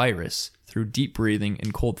or virus through deep breathing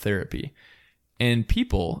and cold therapy. And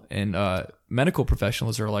people and medical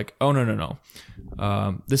professionals are like, oh, no.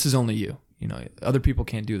 This is only you. Other people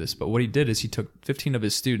can't do this. But what he did is he took 15 of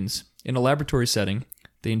his students in a laboratory setting.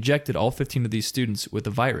 They injected all 15 of these students with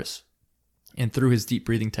a virus. And through his deep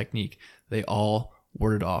breathing technique, they all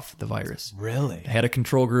warded off the virus. Really? They had a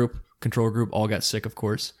control group. Control group all got sick, of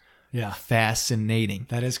course. Yeah. Fascinating.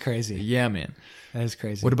 That is crazy. Yeah, man. That is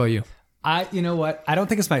crazy. What about you? You know what? I don't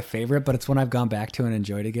think it's my favorite, but it's one I've gone back to and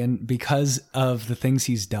enjoyed again because of the things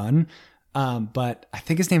he's done. But I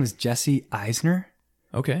think his name is Jesse Eisner.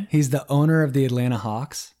 Okay. He's the owner of the Atlanta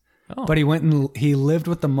Hawks. Oh. But he lived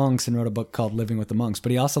with the monks and wrote a book called Living with the Monks.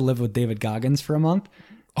 But he also lived with David Goggins for a month.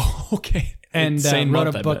 Oh, okay. And Insane wrote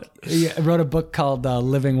month, a I book. bet. Yeah, wrote a book called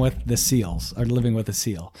Living with the Seals or Living with a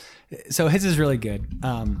Seal. So his is really good.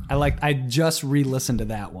 I just re-listened to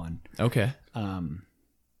that one. Okay.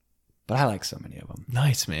 But I like so many of them.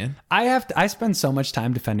 Nice, man. I spend so much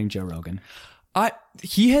time defending Joe Rogan.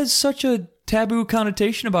 He has such a taboo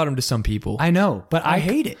connotation about him to some people. I know, but I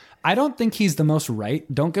hate it. I don't think he's the most right.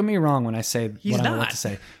 Don't get me wrong when I say He's what I'm not. about to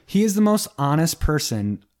say. He is the most honest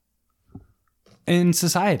person in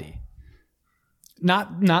society.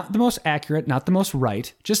 Not the most accurate, not the most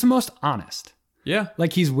right, just the most honest. Yeah.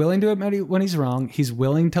 Like he's willing to admit when he's wrong. He's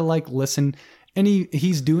willing to like listen, and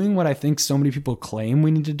he's doing what I think so many people claim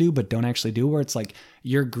we need to do, but don't actually do. Where it's like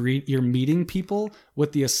you're meeting people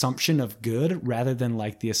with the assumption of good rather than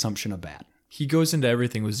like the assumption of bad. He goes into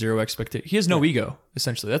everything with zero expectation. He has no ego,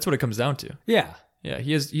 essentially. That's what it comes down to. Yeah, Yeah,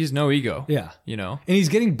 he has no ego. yeah. You know? And he's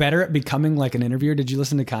getting better at becoming like an interviewer. Did you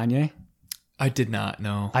listen to Kanye? I did not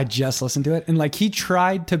know. I just listened to it, and like he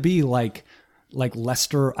tried to be like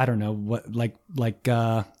Lester. I don't know what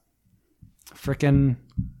frickin'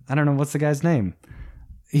 I don't know what's the guy's name.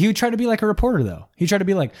 He would try to be like a reporter though. He tried to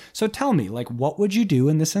be like, so tell me, like, what would you do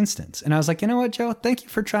in this instance? And I was like, you know what, Joe? Thank you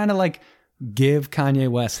for trying to like give Kanye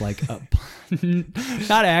West like a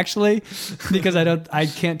not actually because I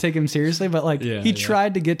can't take him seriously, but like he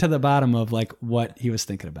tried to get to the bottom of like what he was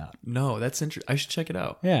thinking about. No, that's interesting. I should check it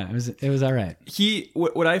out. Yeah, it was all right.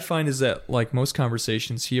 What I find is that like most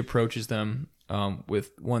conversations, he approaches them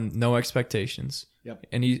with no expectations. Yep.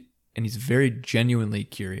 And he's very genuinely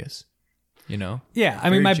curious. You know? Yeah, I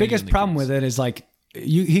mean, my biggest problem with it is like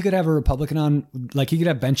he could have a Republican on, like he could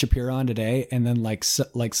have Ben Shapiro on today, and then like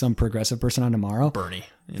some progressive person on tomorrow. Bernie.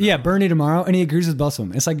 You know? Yeah, Bernie tomorrow, and he agrees with both of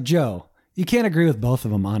them. It's like, Joe, you can't agree with both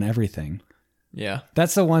of them on everything. Yeah.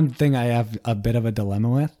 That's the one thing I have a bit of a dilemma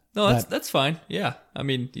with. No, that's fine. Yeah. I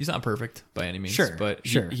mean, he's not perfect by any means. Sure, But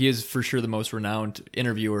sure. He is for sure the most renowned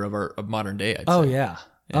interviewer of modern day, I'd Oh say. yeah.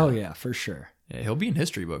 Oh yeah, for sure. Yeah, he'll be in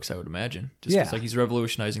history books, I would imagine. Just Yeah. 'cause, like he's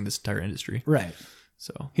revolutionizing this entire industry. Right.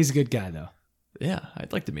 So He's a good guy though. yeah,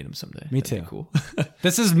 I'd like to meet him someday. Me That'd be too. cool.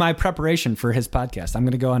 This is my preparation for his podcast. I'm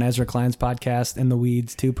going to go on Ezra Klein's podcast, In the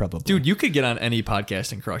Weeds too, probably. Dude, you could get on any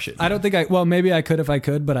podcast and crush it. I don't think maybe I could if I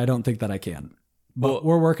could, but I don't think that I can. But Well,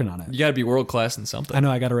 we're working on it. You got to be world class in something. I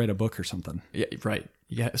know I got to write a book or something. Yeah, right.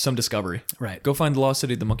 You got some discovery. Right. Go find the Lost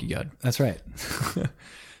City of the Monkey God. That's right.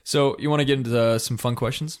 So you want to get into some fun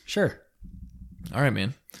questions? Sure. All right,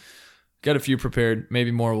 man. Got a few prepared. Maybe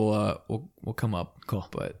more will come up. Cool.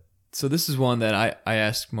 But so this is one that I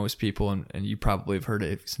ask most people, and you probably have heard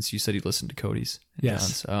it since you said you listened to Cody's. and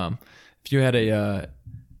Yes. John's. If you had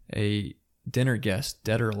a dinner guest,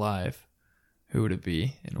 dead or alive, who would it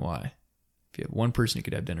be and why? If you had one person you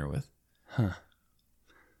could have dinner with. Huh.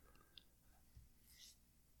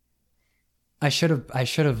 I should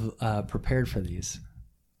have prepared for these,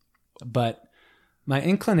 but my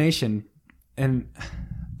inclination, and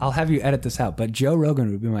I'll have you edit this out, but Joe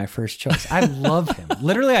Rogan would be my first choice. I love him.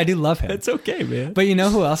 Literally, I do love him. It's okay, man. But you know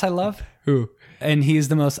who else I love? Who? And he's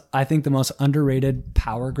the most underrated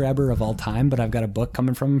power grabber of all time. But I've got a book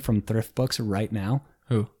coming from him from Thrift Books right now.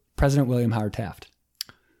 Who? President William Howard Taft.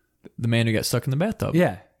 The man who got stuck in the bathtub.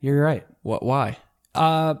 Yeah, you're right. What? Why?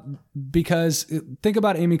 Because think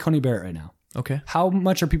about Amy Coney Barrett right now. Okay. How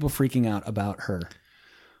much are people freaking out about her?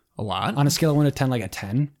 A lot. On a scale of 1 to 10, like a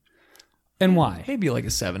 10? And why? Maybe like a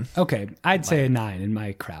 7. Okay, I'd say a 9 in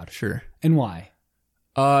my crowd. Sure. And why?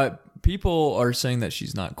 People are saying that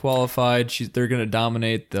she's not qualified. They're going to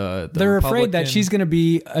dominate the They're afraid that Republican- she's going to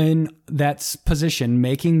be in that position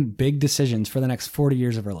making big decisions for the next 40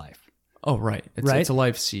 years of her life. Oh, right. Right? It's a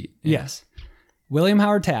life seat. Yeah. Yes. William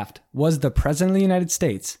Howard Taft was the president of the United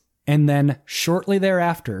States and then shortly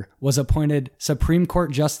thereafter was appointed Supreme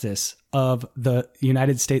Court Justice of the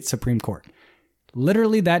United States Supreme Court.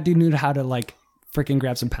 Literally, that dude knew how to like freaking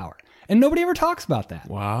grab some power. And nobody ever talks about that.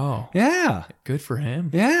 Wow. Yeah. Good for him.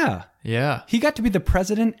 Yeah. Yeah. He got to be the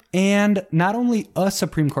president and not only a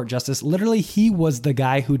Supreme Court justice, literally he was the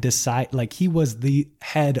guy who he was the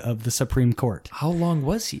head of the Supreme Court. How long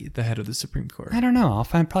was he the head of the Supreme Court? I don't know. I'll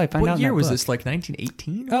probably find out. What year in that was book. this? Like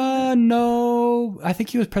 1918? No. I think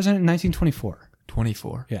he was president in 1924.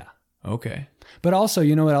 24. Yeah. Okay. But also,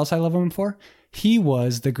 you know what else I love him for? He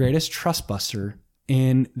was the greatest trust buster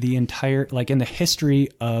in the entire, like in the history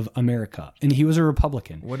of America. And he was a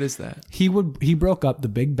Republican. What is that? He broke up the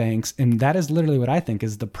big banks, and that is literally what I think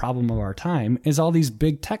is the problem of our time, is all these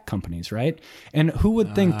big tech companies, right? And who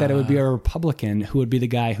would think that it would be a Republican who would be the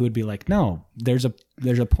guy who would be like, no, there's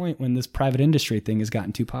a point when this private industry thing has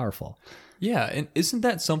gotten too powerful. Yeah, and isn't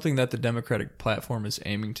that something that the Democratic platform is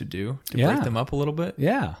aiming to do, to Yeah. break them up a little bit?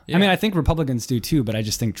 Yeah. I mean, I think Republicans do too, but I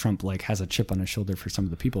just think Trump like has a chip on his shoulder for some of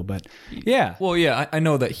the people. But yeah. Well, yeah, I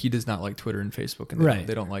know that he does not like Twitter and Facebook, and Right.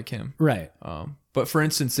 they don't like him. Right. But for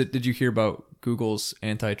instance, did you hear about Google's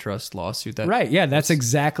antitrust lawsuit? Right. Yeah. That's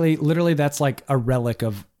exactly, literally, that's like a relic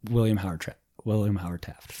of William Howard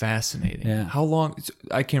Taft. Fascinating. Yeah. How long?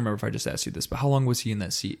 I can't remember if I just asked you this, but how long was he in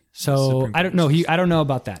that seat? So Supreme I don't Court? know. I don't know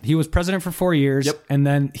about that. He was president for 4 years. Yep. And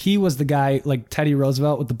then he was the guy like Teddy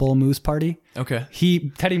Roosevelt with the Bull Moose Party. Okay.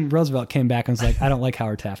 Teddy Roosevelt came back and was like, I don't like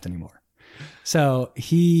Howard Taft anymore. So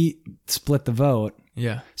he split the vote.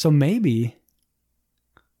 Yeah. So maybe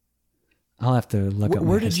I'll have to look up.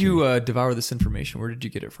 Where did you devour this information? Where did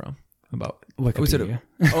you get it from? About was it? Wikipedia.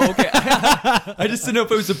 Oh, okay. I just didn't know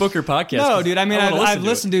if it was a book or podcast. No, dude. I mean, I've to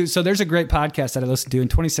listened to. So there's a great podcast that I listened to in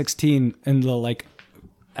 2016, and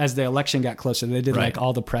as the election got closer, they did Right. like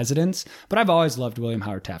all the presidents. But I've always loved William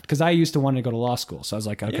Howard Taft because I used to want to go to law school. So I was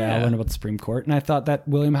like, okay, Yeah. I'll learn about the Supreme Court, and I thought that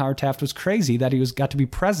William Howard Taft was crazy that he got to be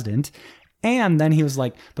president, and then he was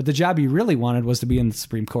like, but the job he really wanted was to be in the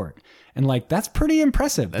Supreme Court, and like that's pretty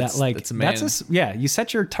impressive. That's a man. You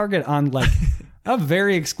set your target on like a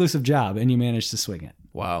very exclusive job, and you managed to swing it.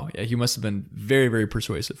 Wow. Yeah, he must have been very, very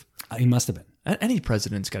persuasive. He must have been. Any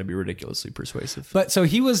president's got to be ridiculously persuasive. But so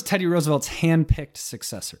he was Teddy Roosevelt's hand-picked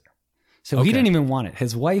successor. So he Okay. didn't even want it.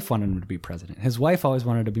 His wife wanted him to be president. His wife always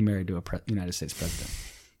wanted to be married to a United States president.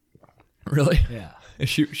 Really? Yeah.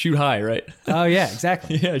 Shoot high, right? Oh, yeah,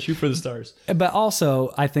 exactly. Yeah, shoot for the stars. But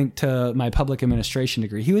also, I think to my public administration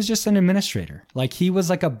degree, he was just an administrator. Like, he was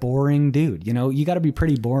like a boring dude. You know, you got to be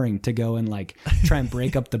pretty boring to go and like try and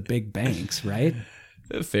break up the big banks, right?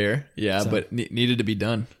 Fair. Yeah, but needed to be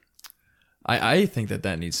done. I think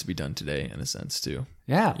that needs to be done today in a sense too.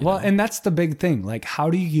 Yeah. Well, and that's the big thing. Like, how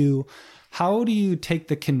do you take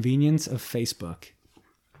the convenience of Facebook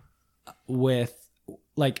with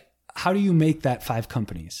like, how do you make that 5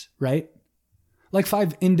 companies, right? Like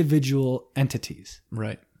 5 individual entities.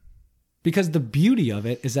 Right. Because the beauty of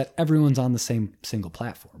it is that everyone's on the same single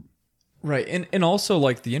platform. Right. And also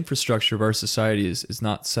like the infrastructure of our society is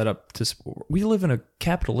not set up to we live in a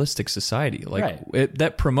capitalistic society. Like Right.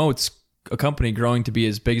 that promotes a company growing to be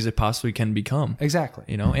as big as it possibly can become. Exactly.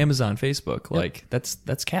 You know, Amazon, Facebook, like that's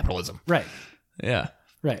capitalism. Right. Yeah.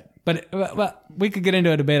 Right. But we could get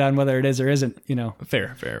into a debate on whether it is or isn't, you know,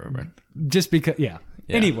 Fair. just because, yeah.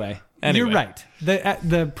 Anyway, you're right.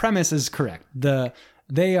 The premise is correct.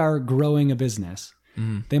 They are growing a business.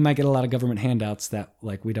 Mm-hmm. They might get a lot of government handouts that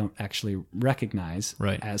like we don't actually recognize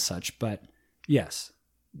as such, but yes,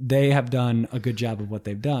 they have done a good job of what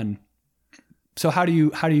they've done. So how do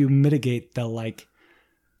you mitigate the like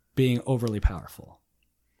being overly powerful?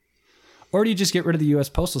 Or do you just get rid of the U.S.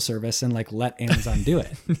 Postal Service and like let Amazon do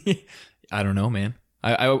it? I don't know, man.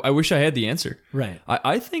 I wish I had the answer. Right.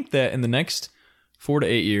 I think that in the next 4 to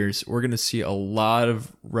 8 years, we're going to see a lot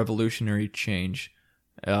of revolutionary change,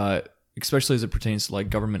 especially as it pertains to like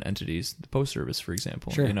government entities, the Post Service, for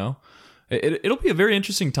example. Sure. You know, it'll be a very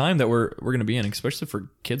interesting time that we're going to be in, especially for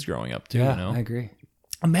kids growing up too. Yeah, you know, I agree.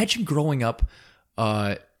 Imagine growing up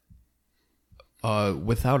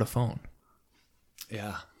without a phone.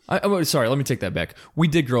 Yeah. Sorry, let me take that back. We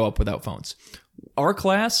did grow up without phones. Our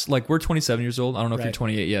class, like we're 27 years old. I don't know if you're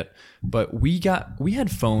 28 yet, but we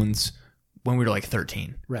had phones when we were like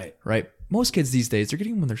 13. Right. Right. Most kids these days, they're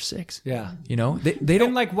getting them when they're 6. Yeah. You know, they don't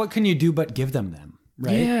And like, what can you do but give them?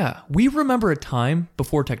 Right. Yeah. We remember a time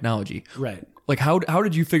before technology. Right. Like how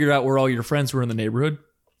did you figure out where all your friends were in the neighborhood?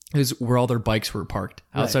 Is where all their bikes were parked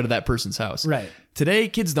outside of that person's house. Right. Today,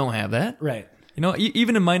 kids don't have that. Right. You know,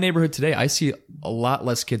 even in my neighborhood today, I see a lot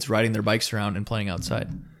less kids riding their bikes around and playing outside.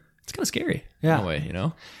 It's kind of scary in a way, you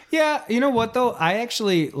know? Yeah. You know what, though? I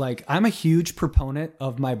actually, like, I'm a huge proponent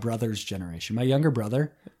of my brother's generation, my younger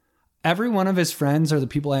brother. Every one of his friends or the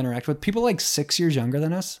people I interact with, people like 6 years younger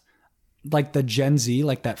than us, like the Gen Z,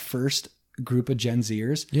 like that first group of Gen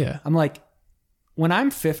Zers. Yeah. I'm like, when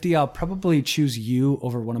I'm 50, I'll probably choose you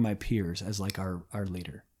over one of my peers as like our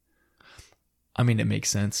leader. I mean, it makes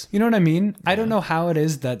sense. You know what I mean? Yeah. I don't know how it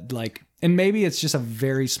is that like, and maybe it's just a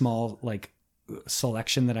very small like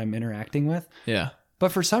selection that I'm interacting with. Yeah.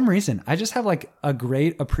 But for some reason, I just have like a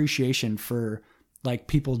great appreciation for like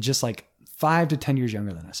people just like 5 to 10 years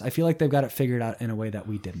younger than us. I feel like they've got it figured out in a way that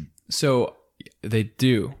we didn't. So they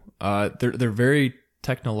do. They're very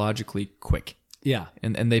technologically quick, Yeah.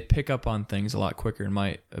 and they pick up on things a lot quicker, in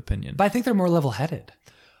my opinion. But I think they're more level-headed.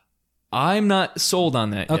 I'm not sold on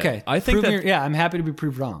that yet. Okay. I think that I'm happy to be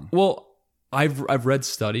proved wrong. well, I've read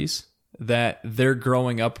studies that they're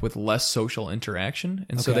growing up with less social interaction,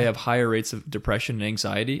 and so Okay. they have higher rates of depression and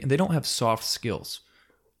anxiety, and they don't have soft skills.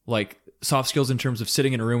 Like soft skills in terms of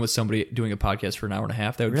sitting in a room with somebody doing a podcast for an hour and a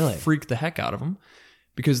half, that would Really? freak the heck out of them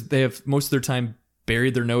because they have most of their time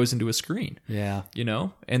buried their nose into a screen, Yeah. you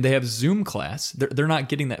know, and they have Zoom class. They're not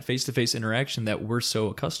getting that face-to-face interaction that we're so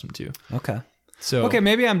accustomed to. Okay. So Okay,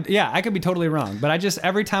 maybe I could be totally wrong, but I just,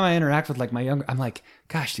 every time I interact with like my younger, I'm like,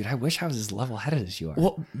 gosh, dude, I wish I was as level-headed as you are.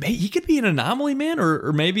 well, he could be an anomaly, man,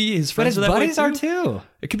 or maybe his but friends his are that buddies way are too.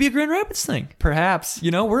 It could be a Grand Rapids thing. Perhaps. You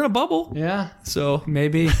know, we're in a bubble. Yeah, So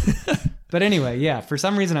maybe. But anyway, yeah, for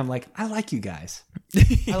some reason I'm like, I like you guys.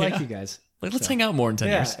 I like you guys. like, let's hang out more in 10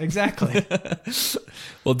 Yeah, years. exactly.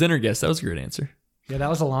 Well, dinner guest, that was a great answer. Yeah, that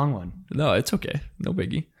was a long one. No, it's okay. No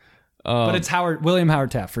biggie. But it's William Howard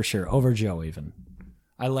Taft for sure, over Joe even.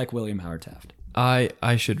 I like William Howard Taft.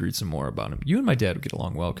 I should read some more about him. You and my dad would get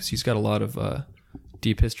along well because he's got a lot of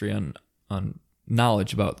deep history on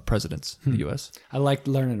knowledge about presidents in the U.S. I like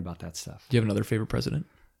learning about that stuff. Do you have another favorite president?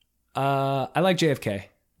 I like JFK.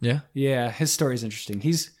 Yeah. Yeah, his story's interesting. He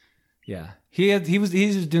was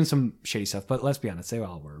doing some shady stuff, but let's be honest, they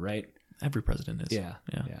all were, right? Every president is. Yeah.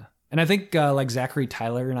 Yeah. And I think like Zachary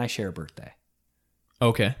Tyler and I share a birthday.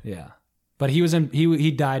 Okay. Yeah. But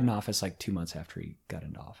he died in office like 2 months after he got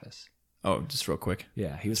into office. Oh, just real quick.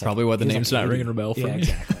 Yeah, he was Probably why the he was name's like not 80. ringing a bell for Yeah, me.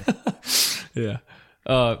 exactly.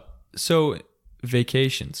 Yeah. So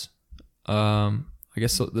vacations. I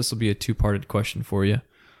guess this will be a two-parted question for you.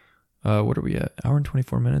 What are we at? Hour and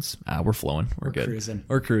 24 minutes? We're flowing. We're good. cruising.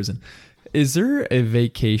 We're cruising. Is there a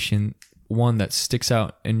vacation, one that sticks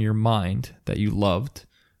out in your mind that you loved?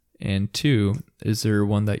 And two, is there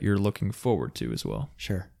one that you're looking forward to as well?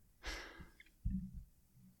 Sure.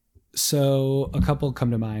 So a couple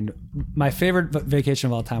come to mind. My favorite vacation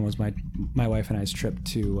of all time was my wife and I's trip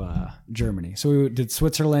to Germany. So we did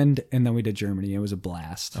Switzerland and then we did Germany. It was a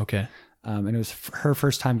blast. Okay. And it was her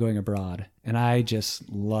first time going abroad. And I just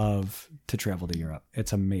love to travel to Europe.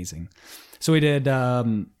 It's amazing. So we did,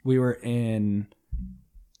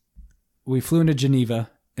 we flew into Geneva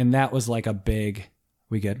and that was like a big,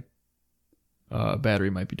 we good? Battery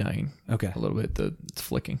might be dying Okay. a little bit. It's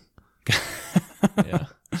flicking. Yeah.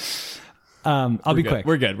 I'll be quick.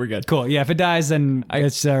 We're good. Cool. Yeah. If it dies, then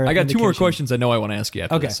it's our I got two more indication. questions I know I want to ask you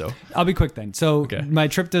after Okay. this. So I'll be quick then. So my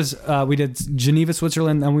trip we did Geneva,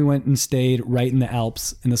 Switzerland, then we went and stayed right in the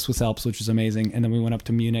Alps, in the Swiss Alps, which was amazing. And then we went up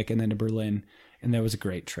to Munich and then to Berlin. And that was a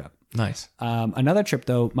great trip. nice. Another trip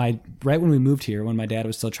though, right when we moved here, when my dad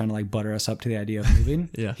was still trying to like butter us up to the idea of moving,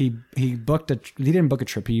 Yeah. he didn't book a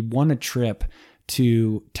trip. He won a trip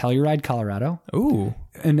to Telluride, Colorado. Ooh.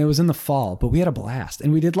 And it was in the fall, but we had a blast.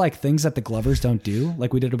 And we did like things that the Glovers don't do.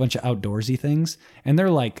 Like we did a bunch of outdoorsy things, and they're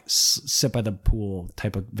like sit by the pool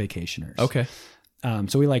type of vacationers. Okay.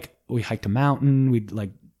 So we hiked a mountain. We like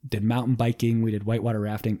did mountain biking. We did whitewater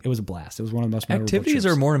rafting. It was a blast. It was one of the most memorable Activities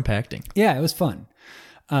trips. are more impacting. Yeah, it was fun.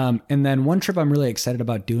 And then one trip I'm really excited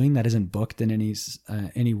about doing that isn't booked in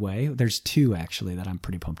any way. There's two actually that I'm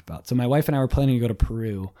pretty pumped about. So my wife and I were planning to go to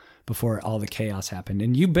Peru before all the chaos happened.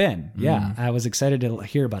 And you've been, yeah, I was excited to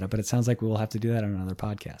hear about it, but it sounds like we will have to do that on another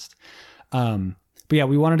podcast. But yeah,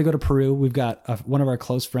 we wanted to go to Peru. We've got one of our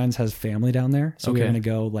close friends has family down there. So we're Okay. going to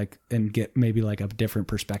go like and get maybe like a different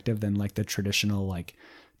perspective than like the traditional like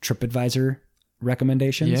TripAdvisor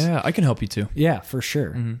recommendations. Yeah, I can help you too. Yeah, for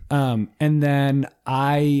sure. And then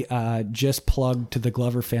I just plugged to the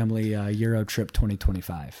Glover family Euro trip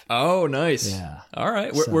 2025. Oh, nice. Yeah. All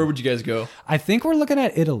right. Where would you guys go? I think we're looking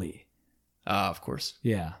at Italy. Of course.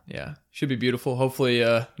 Yeah. Yeah. Should be beautiful. Hopefully,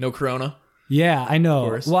 no corona. Yeah, I know.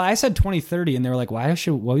 course. Well, I said 2030 and they were like, well,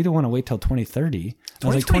 we don't want to wait till 2030. I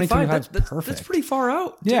was like, 2025 is perfect. That's pretty far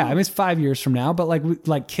out. Yeah, I mean, it's 5 years from now, but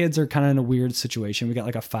like kids are kind of in a weird situation. We got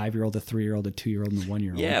like a 5-year-old, a 3-year-old, a 2-year-old, and a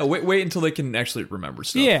 1-year-old. Yeah. Wait until they can actually remember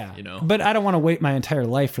stuff. Yeah. You know. But I don't want to wait my entire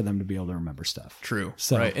life for them to be able to remember stuff. True.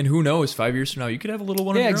 So- right. And who knows? 5 years from now, you could have a little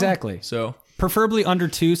one. Yeah, of your own. exactly. So Preferably under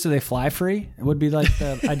 2 so they fly free. It would be like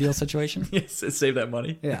the ideal situation. yes, save that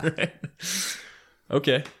money. Yeah. Right.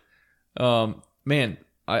 Okay. Man,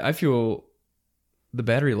 I feel the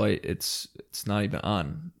battery light. It's not even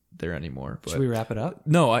on there anymore. But Should we wrap it up?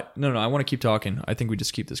 no. I want to keep talking. I think we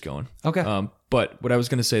just keep this going. Okay. But what I was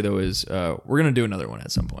going to say though is we're going to do another one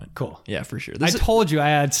at some point. Cool. Yeah, for sure. I told you I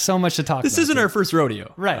had so much to talk about. This isn't our first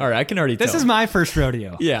rodeo. Right. All right. I can already tell. This is my first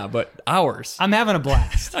rodeo. Yeah, but ours. I'm having a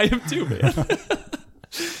blast. I am too, man.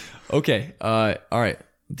 Okay. All right.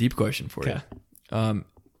 Deep question for Okay. you.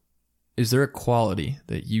 Is there a quality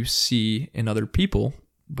that you see in other people,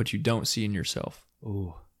 but you don't see in yourself?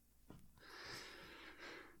 Ooh.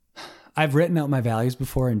 I've written out my values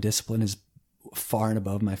before, and discipline is far and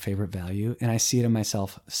above my favorite value, and I see it in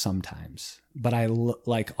myself sometimes. But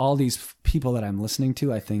like all these people that I'm listening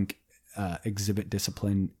to, I think exhibit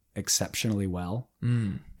discipline exceptionally well,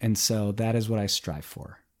 and so that is what I strive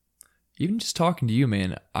for. Even just talking to you,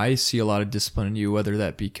 man, I see a lot of discipline in you, whether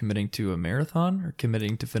that be committing to a marathon or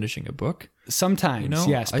committing to finishing a book. Sometimes, You know,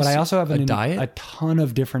 yes, I but I see also have a diet. a ton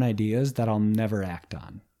of different ideas that I'll never act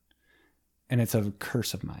on, and it's a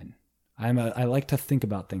curse of mine. I like to think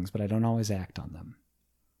about things, but I don't always act on them.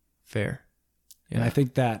 Fair. Yeah. And I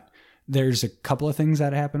think that there's a couple of things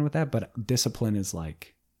that happen with that, but discipline is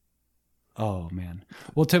like, oh man.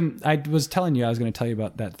 Well, Tim, I was telling you, I was going to tell you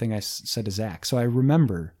about that thing I said to Zach. So I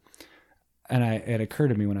remember, and it occurred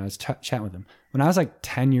to me when I was chatting with him, when I was like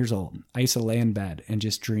 10 years old, I used to lay in bed and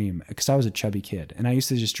just dream, because I was a chubby kid. And I used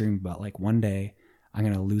to just dream about like, one day I'm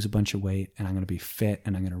going to lose a bunch of weight and I'm going to be fit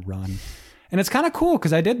and I'm going to run. And it's kind of cool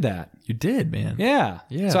because I did that. You did, man. Yeah.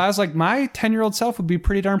 Yeah. So I was like, my 10-year-old self would be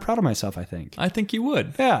pretty darn proud of myself, I think. I think you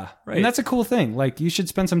would. Yeah. Right. And that's a cool thing. Like, you should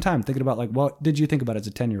spend some time thinking about, like, what did you think about as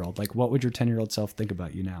a 10-year-old? Like, what would your 10-year-old self think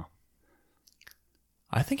about you now?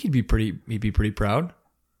 I think he'd be pretty proud.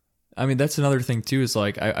 I mean, that's another thing too, is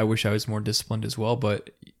like, I wish I was more disciplined as well, but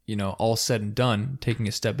you know, all said and done, taking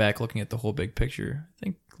a step back, looking at the whole big picture, I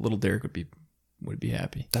think little Derek would be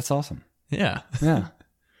happy. That's awesome. Yeah. Yeah.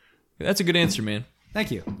 That's a good answer, man. Thank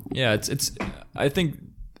you. Yeah, it's I think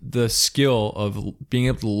the skill of being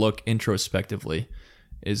able to look introspectively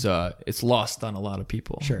is it's lost on a lot of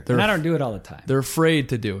people. Sure. And I don't do it all the time. They're afraid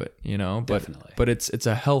to do it, you know, but Definitely. but it's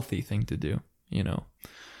a healthy thing to do, you know.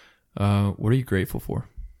 What are you grateful for?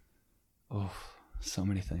 Oh, so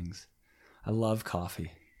many things. I love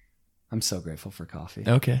coffee. I'm so grateful for coffee.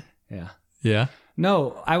 Okay. Yeah. Yeah.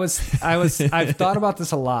 No, I've thought about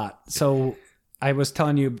this a lot. So I was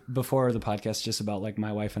telling you before the podcast just about like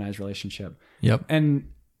my wife and I's relationship. Yep.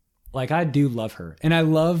 And like, I do love her. And I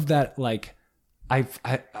love that, like,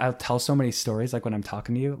 I'll tell so many stories. Like when I'm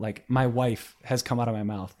talking to you, like my wife has come out of my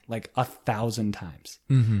mouth like 1,000 times.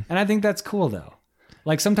 Mm-hmm. And I think that's cool though.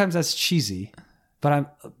 Like sometimes that's cheesy, but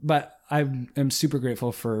I am super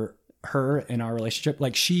grateful for her in our relationship.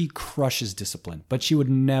 Like she crushes discipline, but she would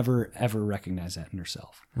never ever recognize that in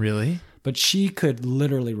herself. Really? But she could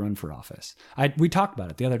literally run for office. We talked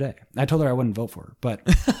about it the other day. I told her I wouldn't vote for her, but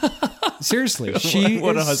seriously, she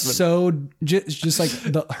What a is husband. so just like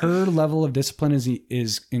her level of discipline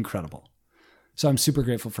is incredible. So I'm super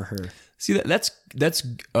grateful for her. See, that's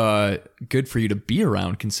good for you to be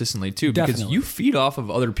around consistently too, because Definitely. you feed off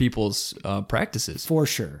of other people's practices. For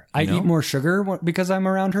sure. I know? eat more sugar because I'm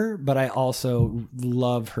around her, but I also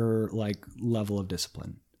love her like level of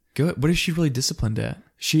discipline. Good. What is she really disciplined at?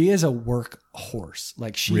 She is a work horse.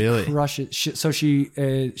 Like she Really? crushes.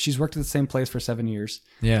 She's worked at the same place for 7 years.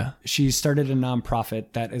 Yeah. She started a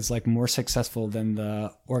nonprofit that is like more successful than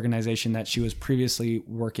the organization that she was previously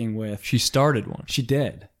working with. She started one. She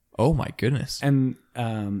did. Oh my goodness. And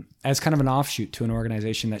as kind of an offshoot to an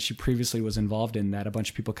organization that she previously was involved in that a bunch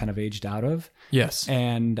of people kind of aged out of. Yes.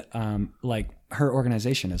 And like her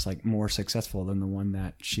organization is like more successful than the one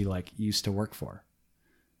that she like used to work for.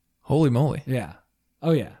 Holy moly. Yeah.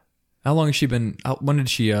 Oh yeah. How long has she been? When did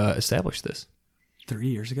she establish this? 3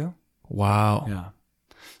 years ago. Wow. Yeah.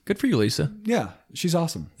 Good for you, Lisa. Yeah. She's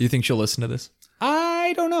awesome. Do you think she'll listen to this?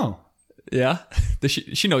 I don't know. Yeah.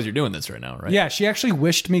 She knows you're doing this right now, right? Yeah. She actually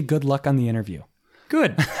wished me good luck on the interview.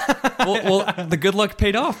 Good. well, the good luck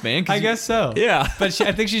paid off, man. 'cause I guess so. Yeah. But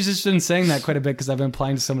I think she's just been saying that quite a bit because I've been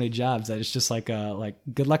applying to so many jobs that it's just like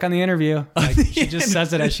good luck on the interview. Like she just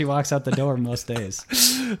says it as she walks out the door most days.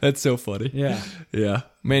 That's so funny. Yeah. Yeah.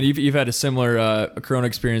 Man, you've had a similar Corona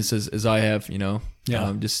experience as I have, you know.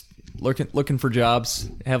 Yeah. Just looking for jobs,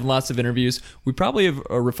 having lots of interviews. We probably have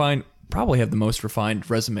have the most refined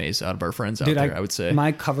resumes out of our friends out there, I would say.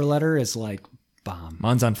 My cover letter is like bomb.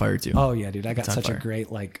 Mine's on fire too. Oh yeah, dude. I got on such a fire.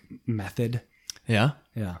 great like method. Yeah?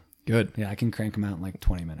 Yeah. Good. Yeah. I can crank them out in like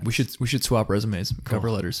 20 minutes. We should swap resumes, cover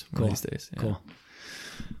letters one of these days. Yeah. Cool.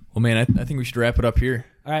 Well, man, I think we should wrap it up here.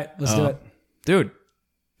 All right. Let's do it. Dude,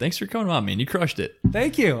 thanks for coming on, man. You crushed it.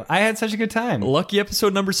 Thank you. I had such a good time. Lucky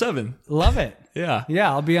episode number 7. Love it. Yeah. Yeah.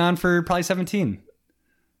 I'll be on for probably 17.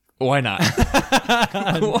 Why not?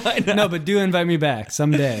 Why not? No, but do invite me back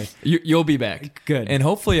someday. You'll be back. Good. And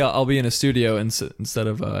hopefully I'll be in a studio instead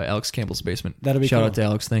of Alex Campbell's basement. That'll be Shout cool. out to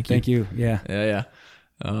Alex. Thank you. Thank you. Yeah.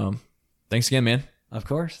 Yeah. Thanks again, man. Of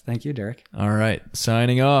course. Thank you, Derek. All right.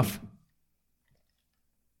 Signing off.